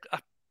close to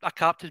a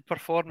captain's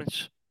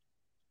performance.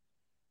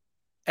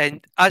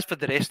 And as for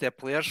the rest of their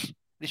players,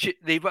 they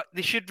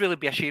should really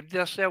be ashamed of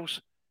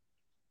themselves.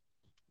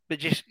 But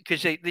just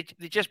because they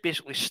just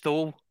basically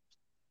stole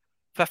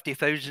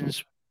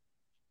 50,000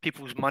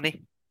 people's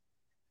money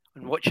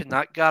and watching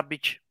that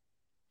garbage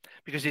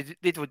because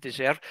they don't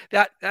deserve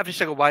that. Every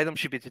single one of them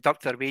should be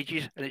deducted their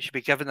wages and it should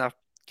be given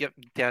to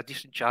a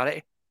decent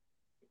charity,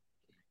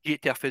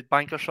 get to a food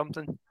bank or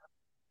something,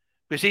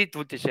 because they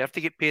don't deserve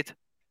to get paid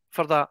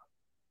for that.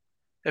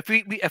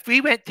 If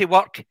we went to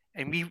work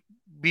and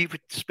we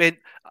would spend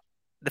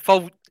the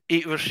full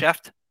 8-hour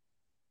shift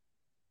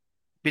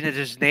being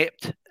as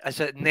inept,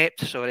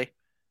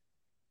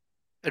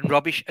 and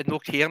rubbish and no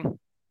caring,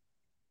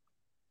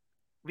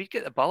 we'd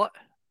get the bullet.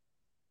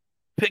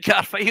 We'd get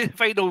our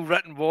final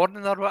written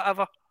warning or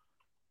whatever.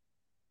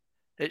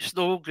 It's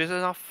no good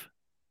enough.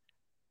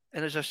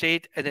 And as I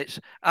said,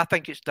 I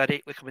think it's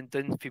directly coming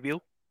down for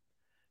Will,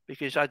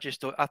 because I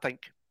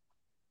think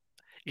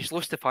he's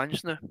lost the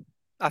fans now.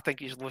 I think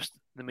he's lost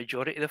the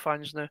majority of the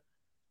fans now.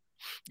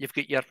 You've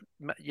got you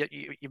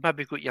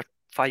maybe got your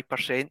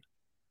 5%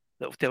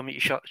 that'll tell me to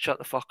shut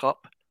the fuck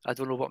up. I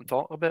don't know what I'm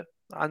talking about.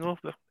 I know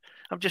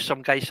I'm just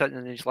some guy sitting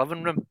in his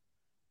living room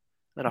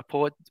in a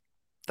pod.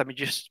 I'm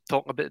just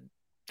talking about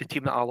the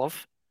team that I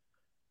love.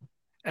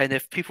 And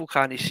if people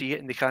can't see it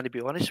and they can't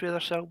be honest with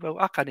themselves, well,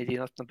 I can't do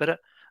nothing about it.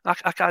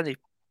 I can't.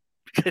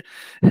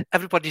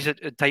 Everybody's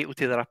entitled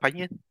to their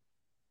opinion.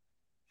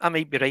 I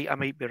might be right, I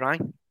might be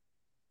wrong.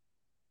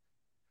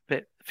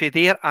 But for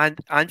there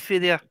and for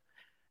there,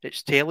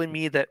 it's telling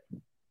me that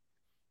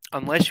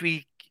unless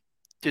we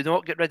do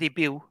not get rid of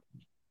Bill,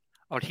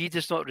 or he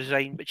does not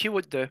resign, which he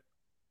won't do,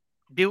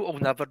 Bill will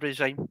never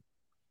resign.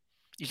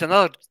 He's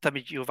another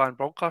Timmy Van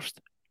Bronckhorst.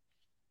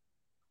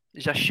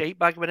 He's a shite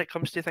bag when it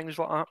comes to things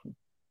like that.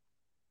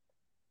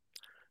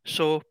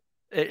 So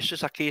it's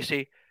just a case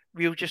of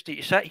we'll just need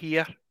to sit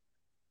here,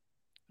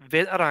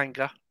 vent our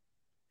anger,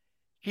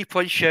 keep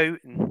on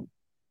shouting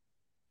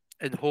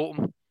and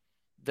hoping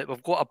that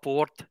we've got a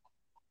board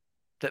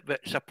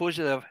that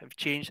supposedly have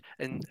changed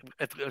and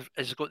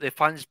has got the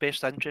fans'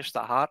 best interest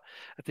at heart.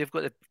 If they've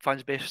got the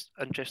fans' best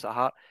interest at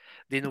heart,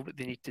 they know what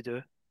they need to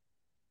do.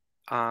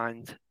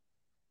 And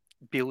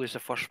Bill is the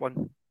first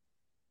one.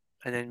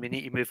 And then we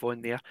need to move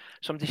on there.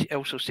 Somebody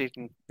else was saying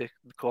in the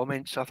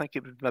comments, I think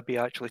it would maybe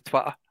actually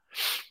Twitter,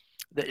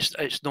 that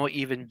it's not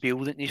even Bill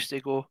that needs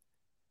to go.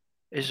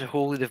 It's the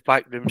whole of the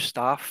backroom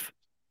staff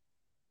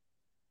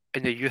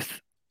and the youth.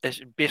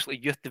 It's basically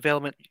youth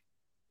development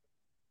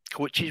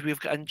coaches we've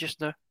got in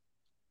just now.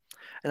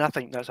 And I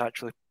think that's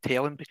actually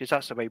telling, because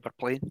that's the way we're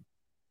playing.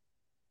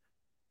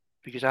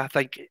 Because I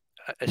think,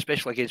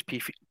 especially against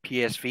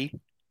PSV,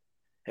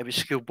 it was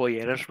schoolboy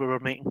errors we were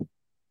making.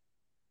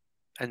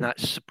 And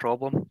that's the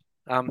problem.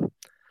 I'm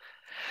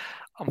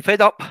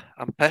fed up,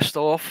 I'm pissed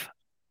off,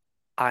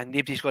 and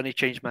nobody's going to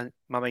change my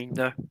mind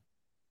now.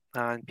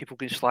 And people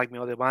can slag me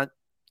all they want,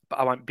 but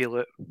I want Bill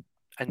out,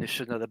 and the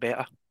sooner the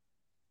better.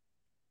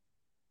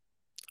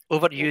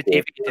 Over to you,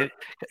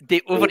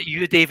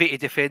 David, to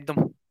defend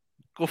them.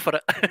 Go for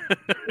it.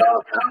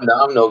 No,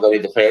 I'm not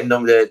going to defend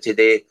them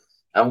today.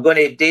 I'm going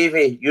to,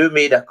 Davey, you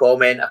made a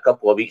comment a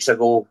couple of weeks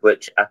ago,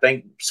 which I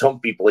think some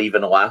people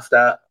even laughed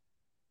at.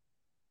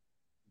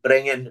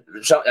 There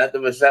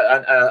was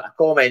a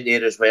comment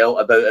there as well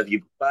about if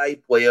you buy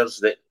players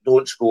that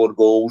don't score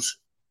goals,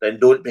 then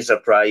don't be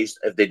surprised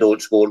if they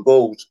don't score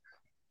goals.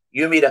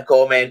 You made a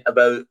comment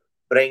about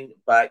bring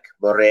back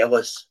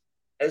Morelos.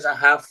 Is a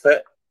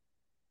half-fit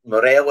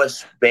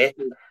Morelos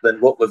better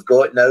than what we've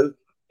got now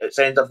at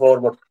centre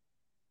forward?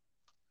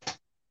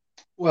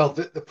 Well,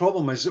 the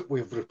problem is that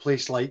we've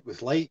replaced light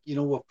with light. You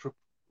know, we've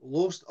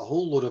lost a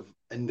whole load of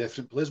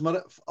indifferent players.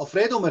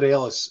 Alfredo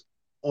Morelos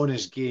on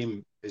his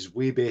game is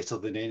way better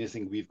than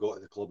anything we've got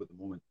at the club at the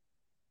moment.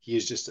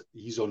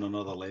 He's on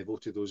another level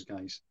to those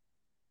guys.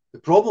 The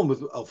problem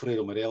with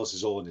Alfredo Morelos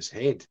is all in his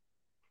head.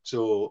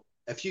 So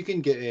if you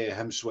can get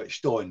him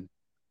switched on,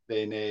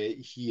 then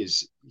he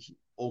is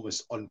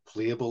almost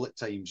unplayable at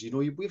times.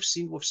 We've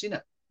seen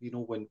it.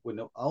 When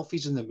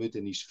Alfie's in the mood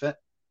and he's fit,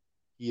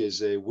 he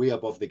is way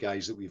above the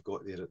guys that we've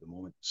got there at the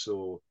moment.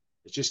 So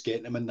it's just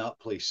getting him in that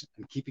place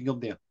and keeping him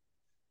there.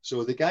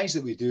 So the guys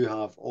that we do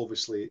have,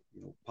 obviously,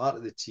 part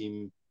of the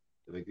team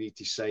have agreed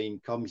to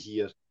sign, come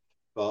here.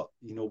 But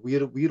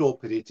we're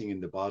operating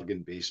in the bargain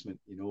basement.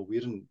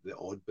 We're in the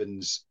odd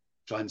bins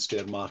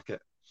transfer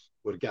market,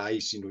 where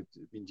guys,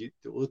 when you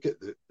look at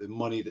the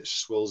money that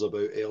swirls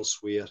about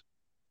elsewhere,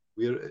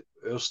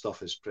 our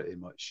stuff is pretty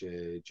much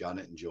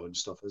Janet and John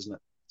stuff, isn't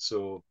it?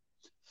 So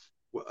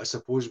I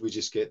suppose we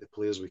just get the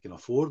players we can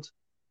afford.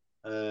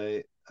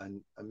 And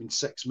I mean,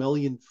 6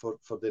 million for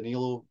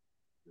Danilo.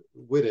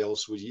 Where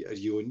else are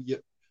you on?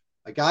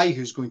 A guy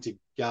who's going to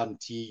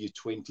guarantee you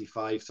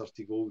 25,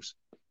 30 goals.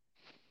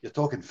 You're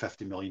talking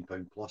 £50 million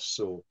plus.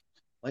 So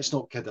let's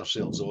not kid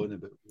ourselves on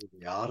about where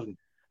we are. And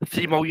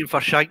 3 million for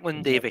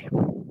Shanklin, Davy,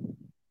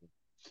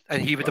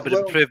 and he would have been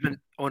an improvement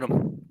on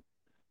him.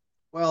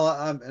 Well,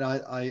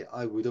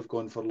 I would have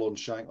gone for Lon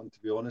Shanklin, to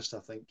be honest. I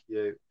think,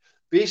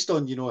 based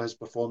on his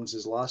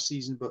performances last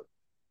season, but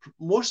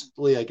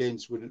mostly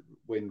against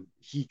when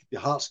the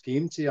Hearts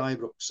came to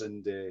Ibrox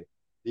and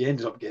they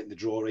ended up getting the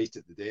draw right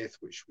at the death,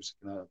 which was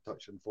kind of a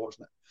touch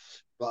unfortunate.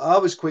 But I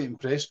was quite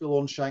impressed with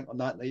Lon Shanklin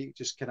that night,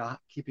 just kind of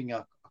keeping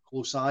a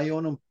close eye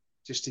on him,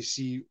 just to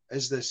see,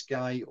 is this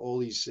guy all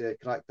he's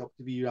cracked up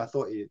to be? I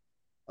thought he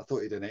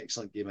had an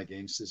excellent game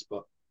against us,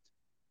 but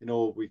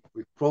we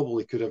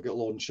probably could have got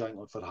Lon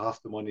Shanklin for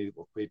half the money that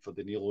we paid for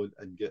Danilo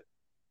and get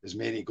as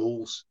many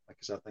goals,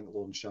 because I think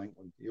Lon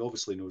Shanklin, he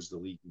obviously knows the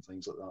league and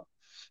things like that.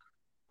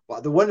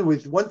 But the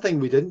one thing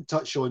we didn't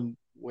touch on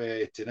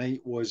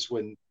tonight was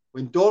when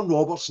Don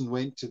Robertson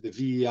went to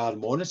the VAR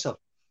monitor.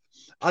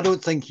 I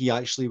don't think he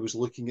actually was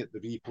looking at the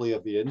replay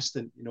of the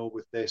instant,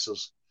 with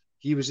Dessers.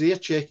 He was there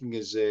checking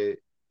he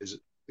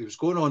was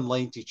going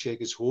online to check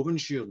his home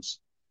insurance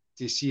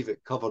to see if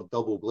it covered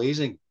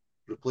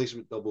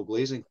replacement double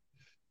glazing,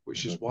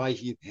 which is why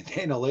he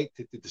then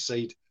elected to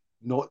decide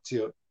not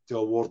to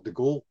award the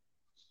goal.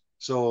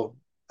 So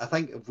I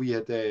think if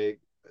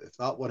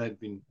that one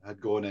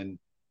had gone in,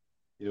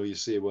 you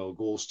say, well,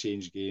 goals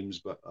change games,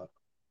 but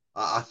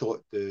I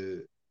thought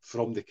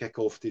from the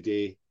kickoff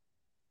today,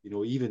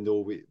 even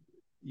though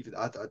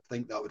I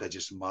think that would have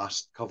just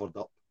covered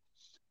up,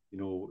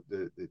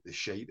 the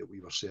shite that we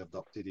were served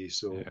up today.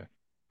 So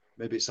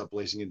maybe it's a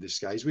blessing in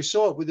disguise. We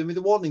saw it.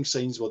 The warning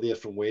signs were there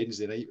from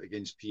Wednesday night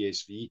against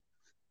PSV,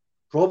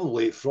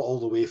 probably all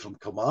the way from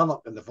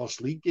Kilmarnock in the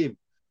first league game.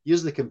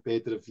 Here's the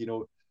competitive.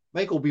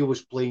 Michael Beale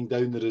was playing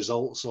down the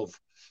results of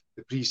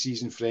the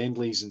pre-season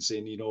friendlies and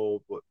saying,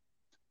 but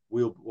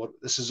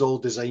this is all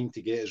designed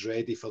to get us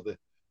ready for the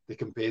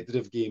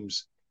competitive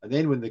games. And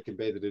then when the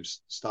competitives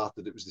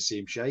started, it was the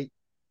same shite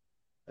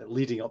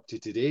leading up to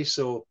today.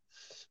 So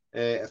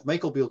if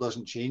Michael Beale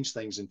doesn't change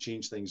things and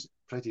change things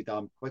pretty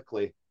damn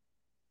quickly,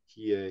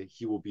 he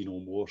will be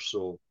no more.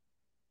 So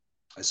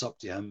it's up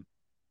to him.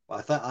 But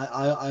I think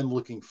I'm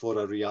looking for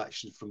a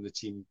reaction from the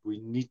team. We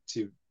need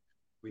to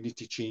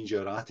change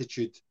our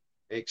attitude,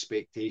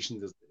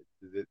 expectation.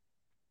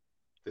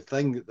 The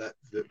thing that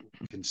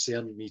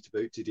concerned me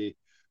about today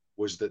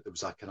was that there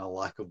was a kind of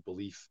lack of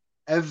belief.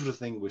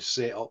 Everything was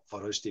set up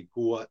for us to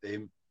go at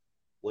them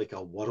like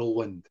a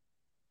whirlwind,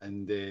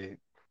 and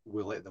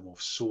we let them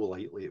off so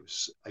lightly. It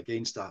was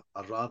against a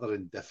rather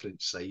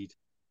indifferent side,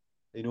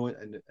 and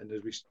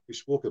as we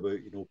spoke about,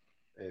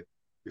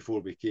 before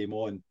we came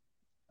on,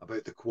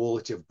 about the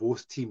quality of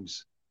both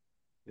teams.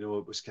 It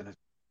was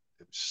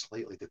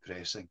slightly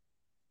depressing.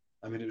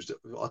 I mean, it was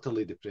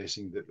utterly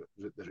depressing that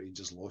the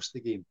Rangers lost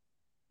the game,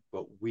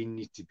 but we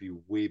need to be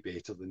way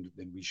better than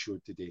we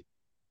showed today,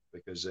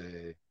 because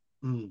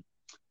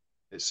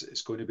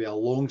it's going to be a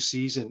long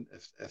season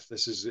if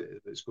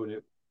it's going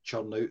to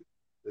churn out.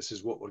 This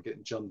is what we're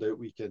getting churned out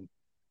weekend.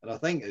 And I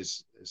think,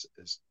 as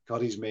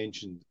Curry's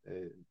mentioned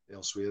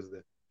elsewhere,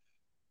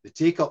 the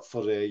take up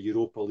for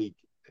Europa League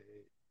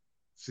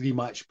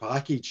 3-match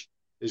package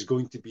is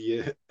going to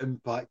be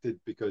impacted,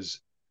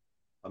 because,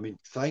 I mean,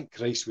 thank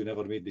Christ we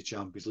never made the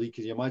Champions League.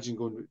 Can you imagine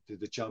going to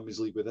the Champions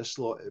League with this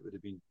lot? It would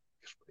have been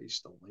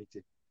Christ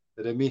almighty.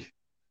 It made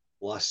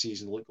last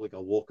season look like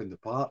a walk in the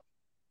park.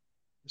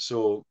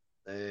 So,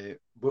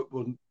 but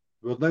we're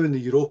now in the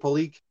Europa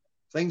League.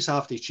 Things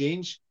have to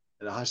change,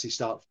 and it has to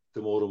start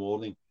tomorrow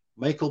morning.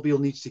 Michael Beale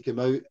needs to come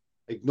out,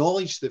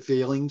 acknowledge the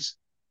failings,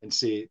 and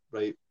say,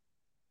 right,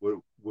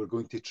 we're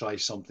going to try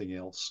something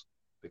else,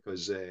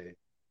 because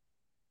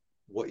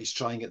what he's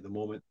trying at the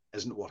moment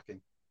isn't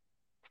working.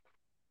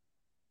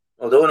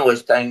 Well, the only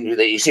thing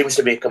that he seems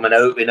to be coming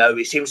out with now,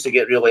 he seems to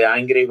get really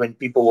angry when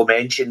people will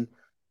mention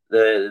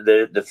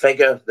the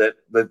figure that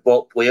we've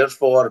bought players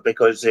for,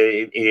 because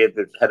he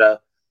had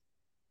a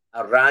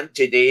rant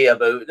today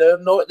about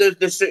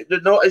there's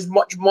not as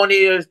much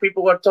money as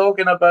people were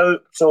talking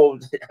about. So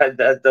I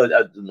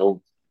don't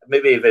know.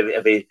 Maybe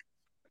if he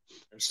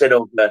instead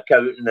of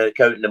counting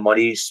the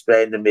money he's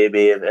spending,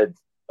 maybe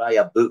buy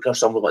a book or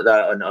something like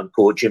that on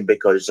coaching,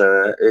 because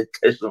it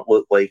doesn't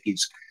look like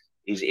he's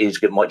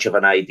got much of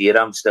an idea.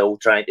 I'm still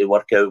trying to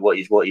work out what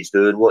he's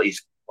doing, what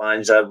his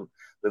plans are.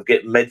 We've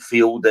got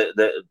midfield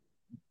that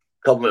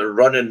come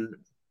running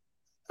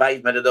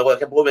 5 minutes. They're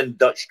like a blooming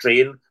Dutch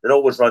train. They're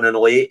always running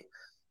late,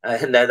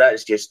 and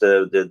that's just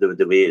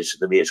the way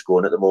it's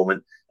going at the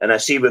moment. And I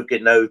see we've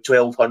got now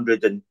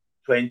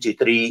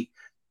 1,223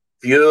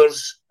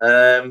 viewers.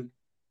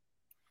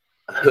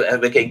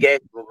 We can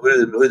get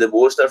who the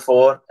most are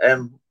for.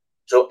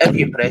 So if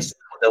you press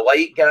the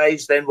like,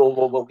 guys, then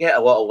we'll get a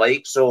lot of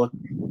likes. So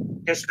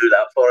just do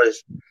that for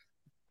us.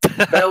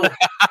 Bill,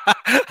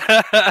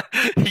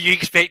 you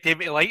expect him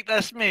to like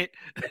this, mate?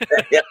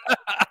 Yeah.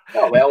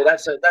 Oh, well,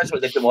 that's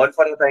what they come on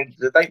for. I think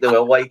they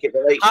will like it.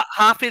 Like...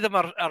 Half of them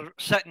are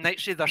sitting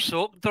next to their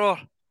sock drawer.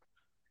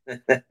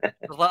 They're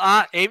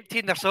like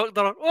emptying their sock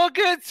drawer. Oh,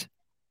 good.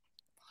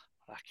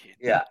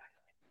 Yeah.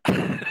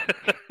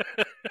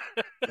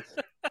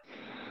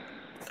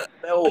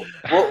 Well,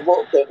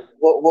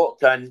 what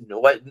can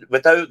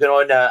without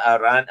going on a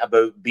rant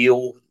about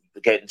Beale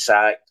getting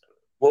sacked?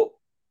 What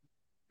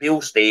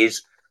Beale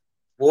stays?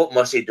 What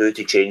must he do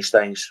to change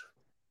things?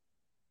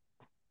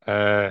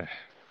 Do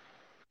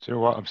you know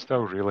what? I'm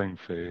still reeling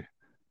for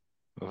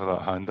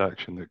that hand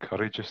action that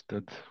Curry just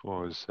did.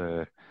 Was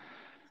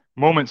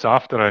moments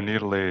after I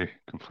nearly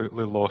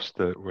completely lost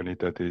it when he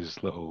did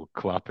his little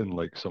clapping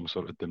like some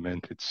sort of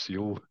demented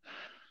seal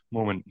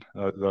moment.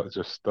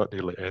 That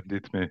nearly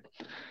ended me.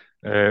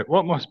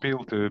 What must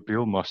Beale do?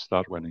 Beale must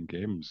start winning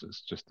games.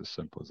 It's just as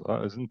simple as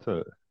that, isn't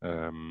it?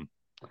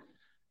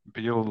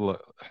 Beale,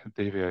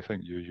 Davey, I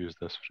think you used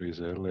this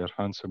phrase earlier,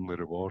 handsomely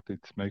rewarded.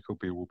 Michael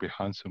Beale will be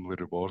handsomely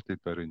rewarded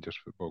by Rangers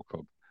Football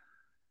Club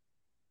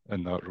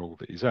in that role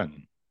that he's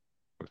in,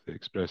 with the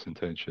express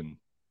intention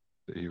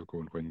that he'll go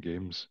and win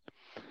games.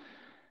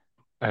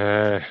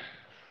 Do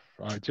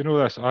you know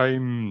this?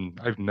 I've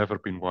never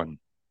been one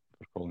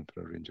for calling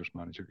for a Rangers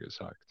manager to get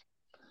sacked.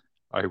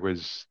 I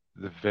was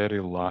the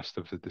very last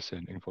of the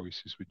dissenting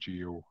voices with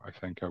Gio. I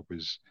think I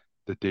was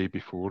the day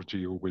before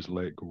Gio was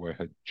let go. I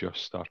had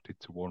just started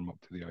to warm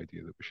up to the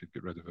idea that we should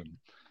get rid of him.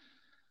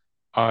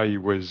 I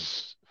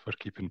was for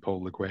keeping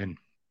Paul Le Guen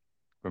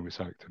when we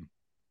sacked him.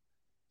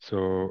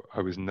 So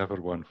I was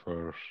never one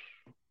for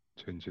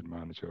changing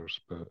managers,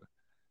 but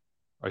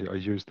I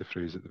used the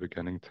phrase at the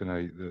beginning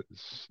tonight that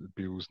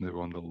Beale's now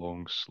on the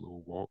long,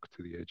 slow walk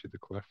to the edge of the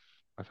cliff,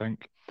 I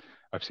think.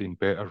 I've seen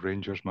better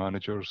Rangers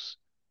managers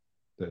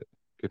that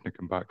couldn't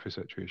come back for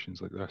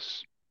situations like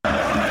this.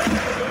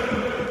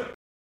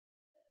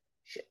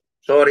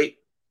 Sorry,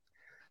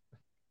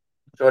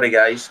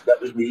 guys,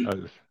 that was me.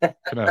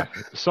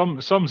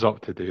 Sums up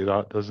today,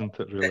 that doesn't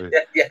it? Really?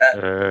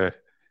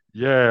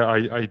 Yeah.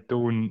 I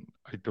don't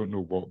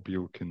know what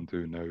Beale can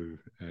do now.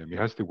 He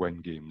has to win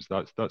games.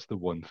 That's the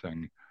one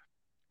thing.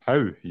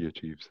 How he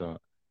achieves that,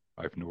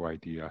 I've no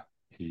idea.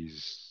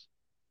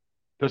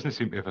 Doesn't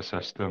seem to have a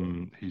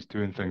system. He's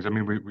doing things. I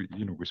mean,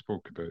 we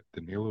spoke about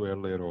Danilo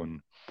earlier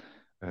on,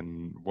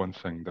 and one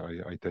thing that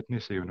I didn't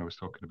say when I was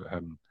talking about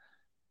him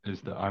is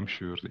that I'm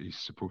sure that he's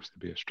supposed to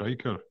be a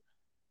striker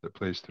that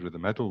plays through the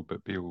middle,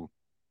 but Beale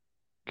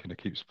kind of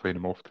keeps playing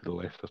him off to the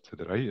left or to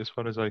the right, as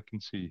far as I can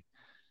see.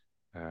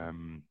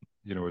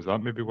 Is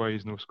that maybe why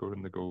he's not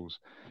scoring the goals?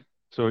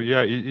 So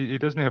yeah, he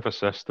doesn't have a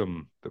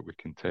system that we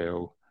can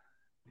tell.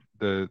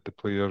 The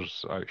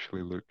players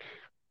actually look,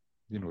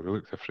 they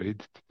looked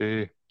afraid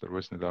today. There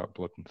wasn't that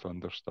blood and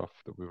thunder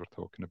stuff that we were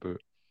talking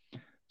about.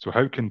 So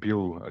how can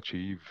Beale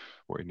achieve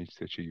what he needs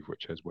to achieve,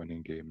 which is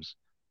winning games?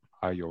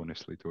 I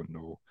honestly don't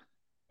know.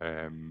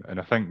 And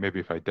I think maybe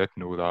if I did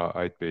know that,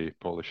 I'd be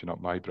polishing up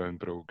my brown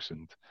brogues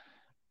and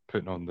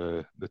putting on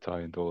the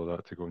tie and all of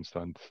that to go and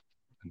stand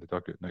in the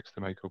dugout next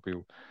to Michael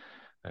Beale.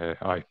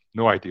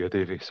 No idea,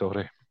 Davey.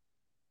 Sorry.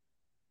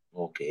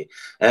 Okay.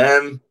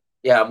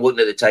 Yeah, I'm looking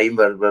at the time.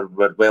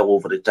 We're well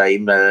over the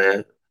time,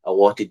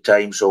 allotted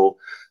time. So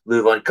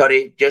move on.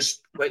 Curry,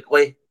 just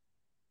quickly,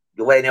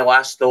 any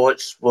last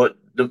thoughts?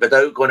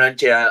 Without going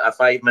into a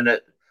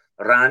 5-minute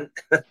rant.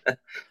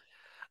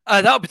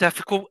 That'll be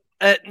difficult.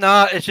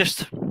 It's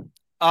just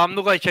I'm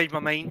not going to change my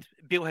mind.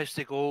 Beale has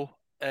to go.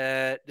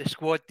 The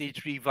squad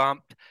needs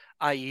revamped,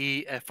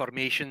 i.e.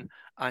 formation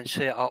and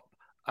set up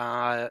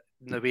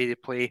in the way they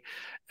play.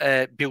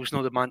 Beale's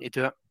not the man to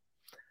do it.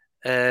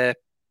 The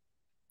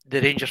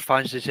Rangers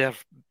fans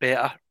deserve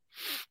better.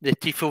 The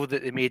tifo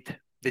that they made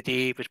the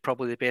day was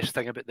probably the best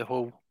thing about the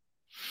whole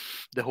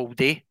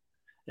day,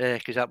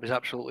 because that was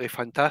absolutely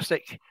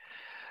fantastic.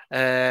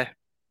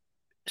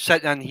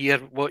 Sitting in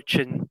here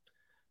watching,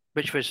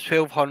 which was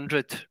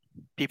 1,200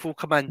 people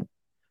come in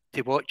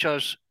to watch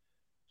us,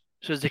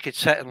 so they could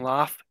sit and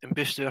laugh and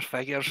boost their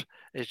figures,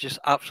 is just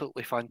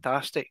absolutely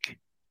fantastic.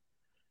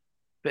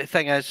 But the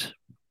thing is,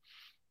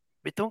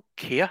 we don't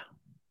care.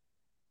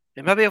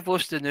 They maybe have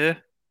lost the now,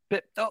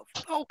 but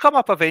it'll come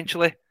up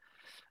eventually,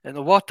 and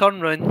the will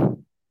turn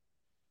round,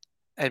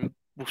 and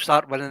we'll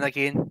start winning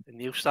again, and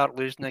they'll start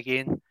losing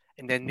again,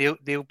 and then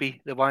they'll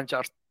be the ones that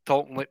are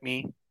talking like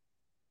me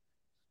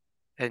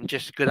and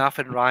just going off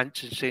in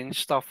rants and saying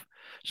stuff.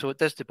 So it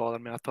doesn't bother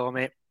me at all,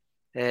 mate.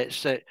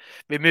 It's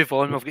we move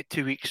on. We've got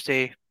 2 weeks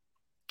to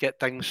get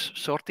things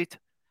sorted.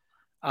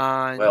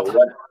 And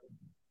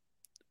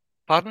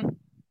pardon?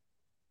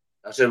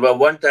 I said, well,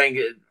 one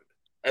thing,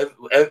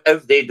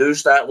 if they do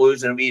start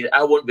losing,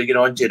 I won't be going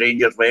on to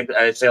Rangers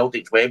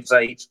Celtic's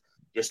websites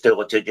just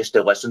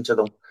to listen to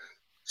them.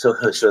 So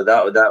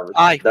that would be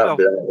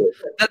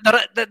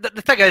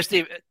the thing is,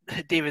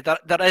 David,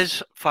 there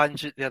is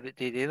fans out there that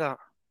do that.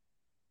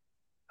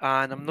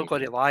 And I'm not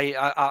going to lie.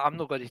 I'm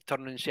not going to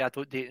turn and say I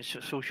don't do it in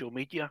social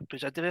media,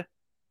 because I do.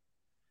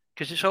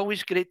 Because it's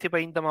always great to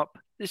wind them up.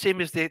 The same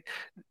as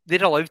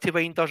they're allowed to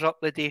wind us up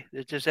the day.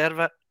 They deserve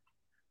it.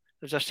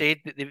 As I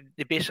said,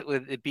 they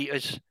basically beat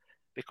us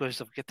because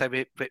they've got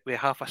away with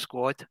half a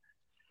squad.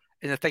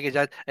 And the thing is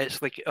that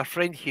it's like our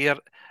friend here,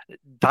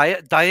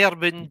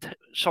 Diamond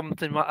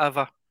something,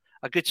 whatever,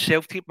 a good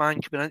Celtic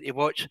man coming in to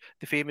watch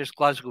the famous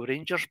Glasgow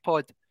Rangers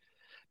pod,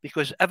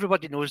 because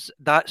everybody knows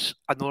that's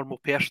a normal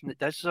person that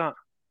does that.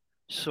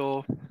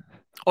 So,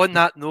 on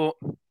that note,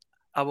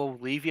 I will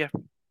leave you.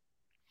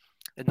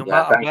 And no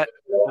matter what,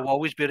 we'll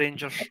always be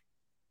Rangers.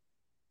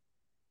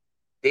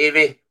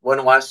 Davey,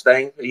 one last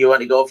thing. You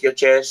want to go off your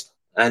chest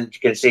and you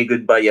can say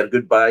goodbye, your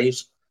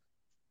goodbyes?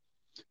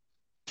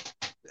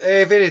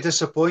 Very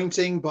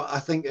disappointing, but I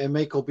think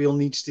Michael Beale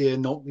needs to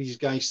knock these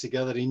guys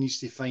together. He needs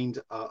to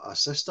find a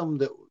system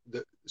that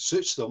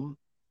suits them,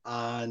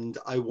 and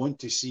I want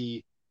to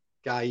see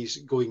guys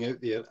going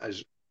out there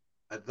as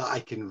that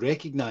I can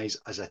recognise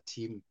as a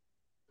team,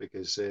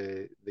 because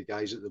the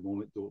guys at the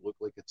moment don't look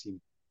like a team.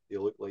 They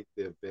look like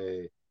they've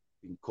been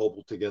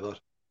cobbled together,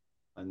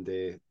 and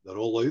they're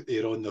all out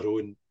there on their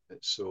own.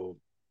 So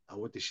I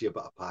want to see a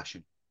bit of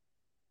passion.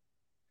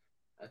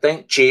 I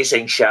think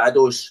chasing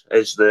shadows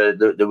is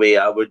the way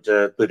I would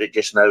put it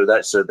just now.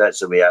 That's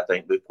the way I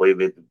think we play.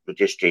 We're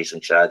just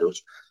chasing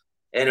shadows.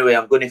 Anyway,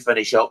 I'm going to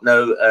finish up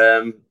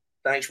now.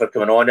 Thanks for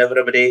coming on,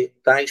 everybody.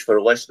 Thanks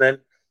for listening.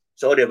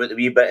 Sorry about the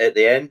wee bit at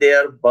the end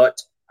there,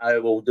 but I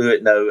will do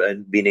it now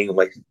in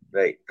meaningless.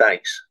 Right,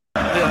 thanks.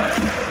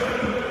 Yeah.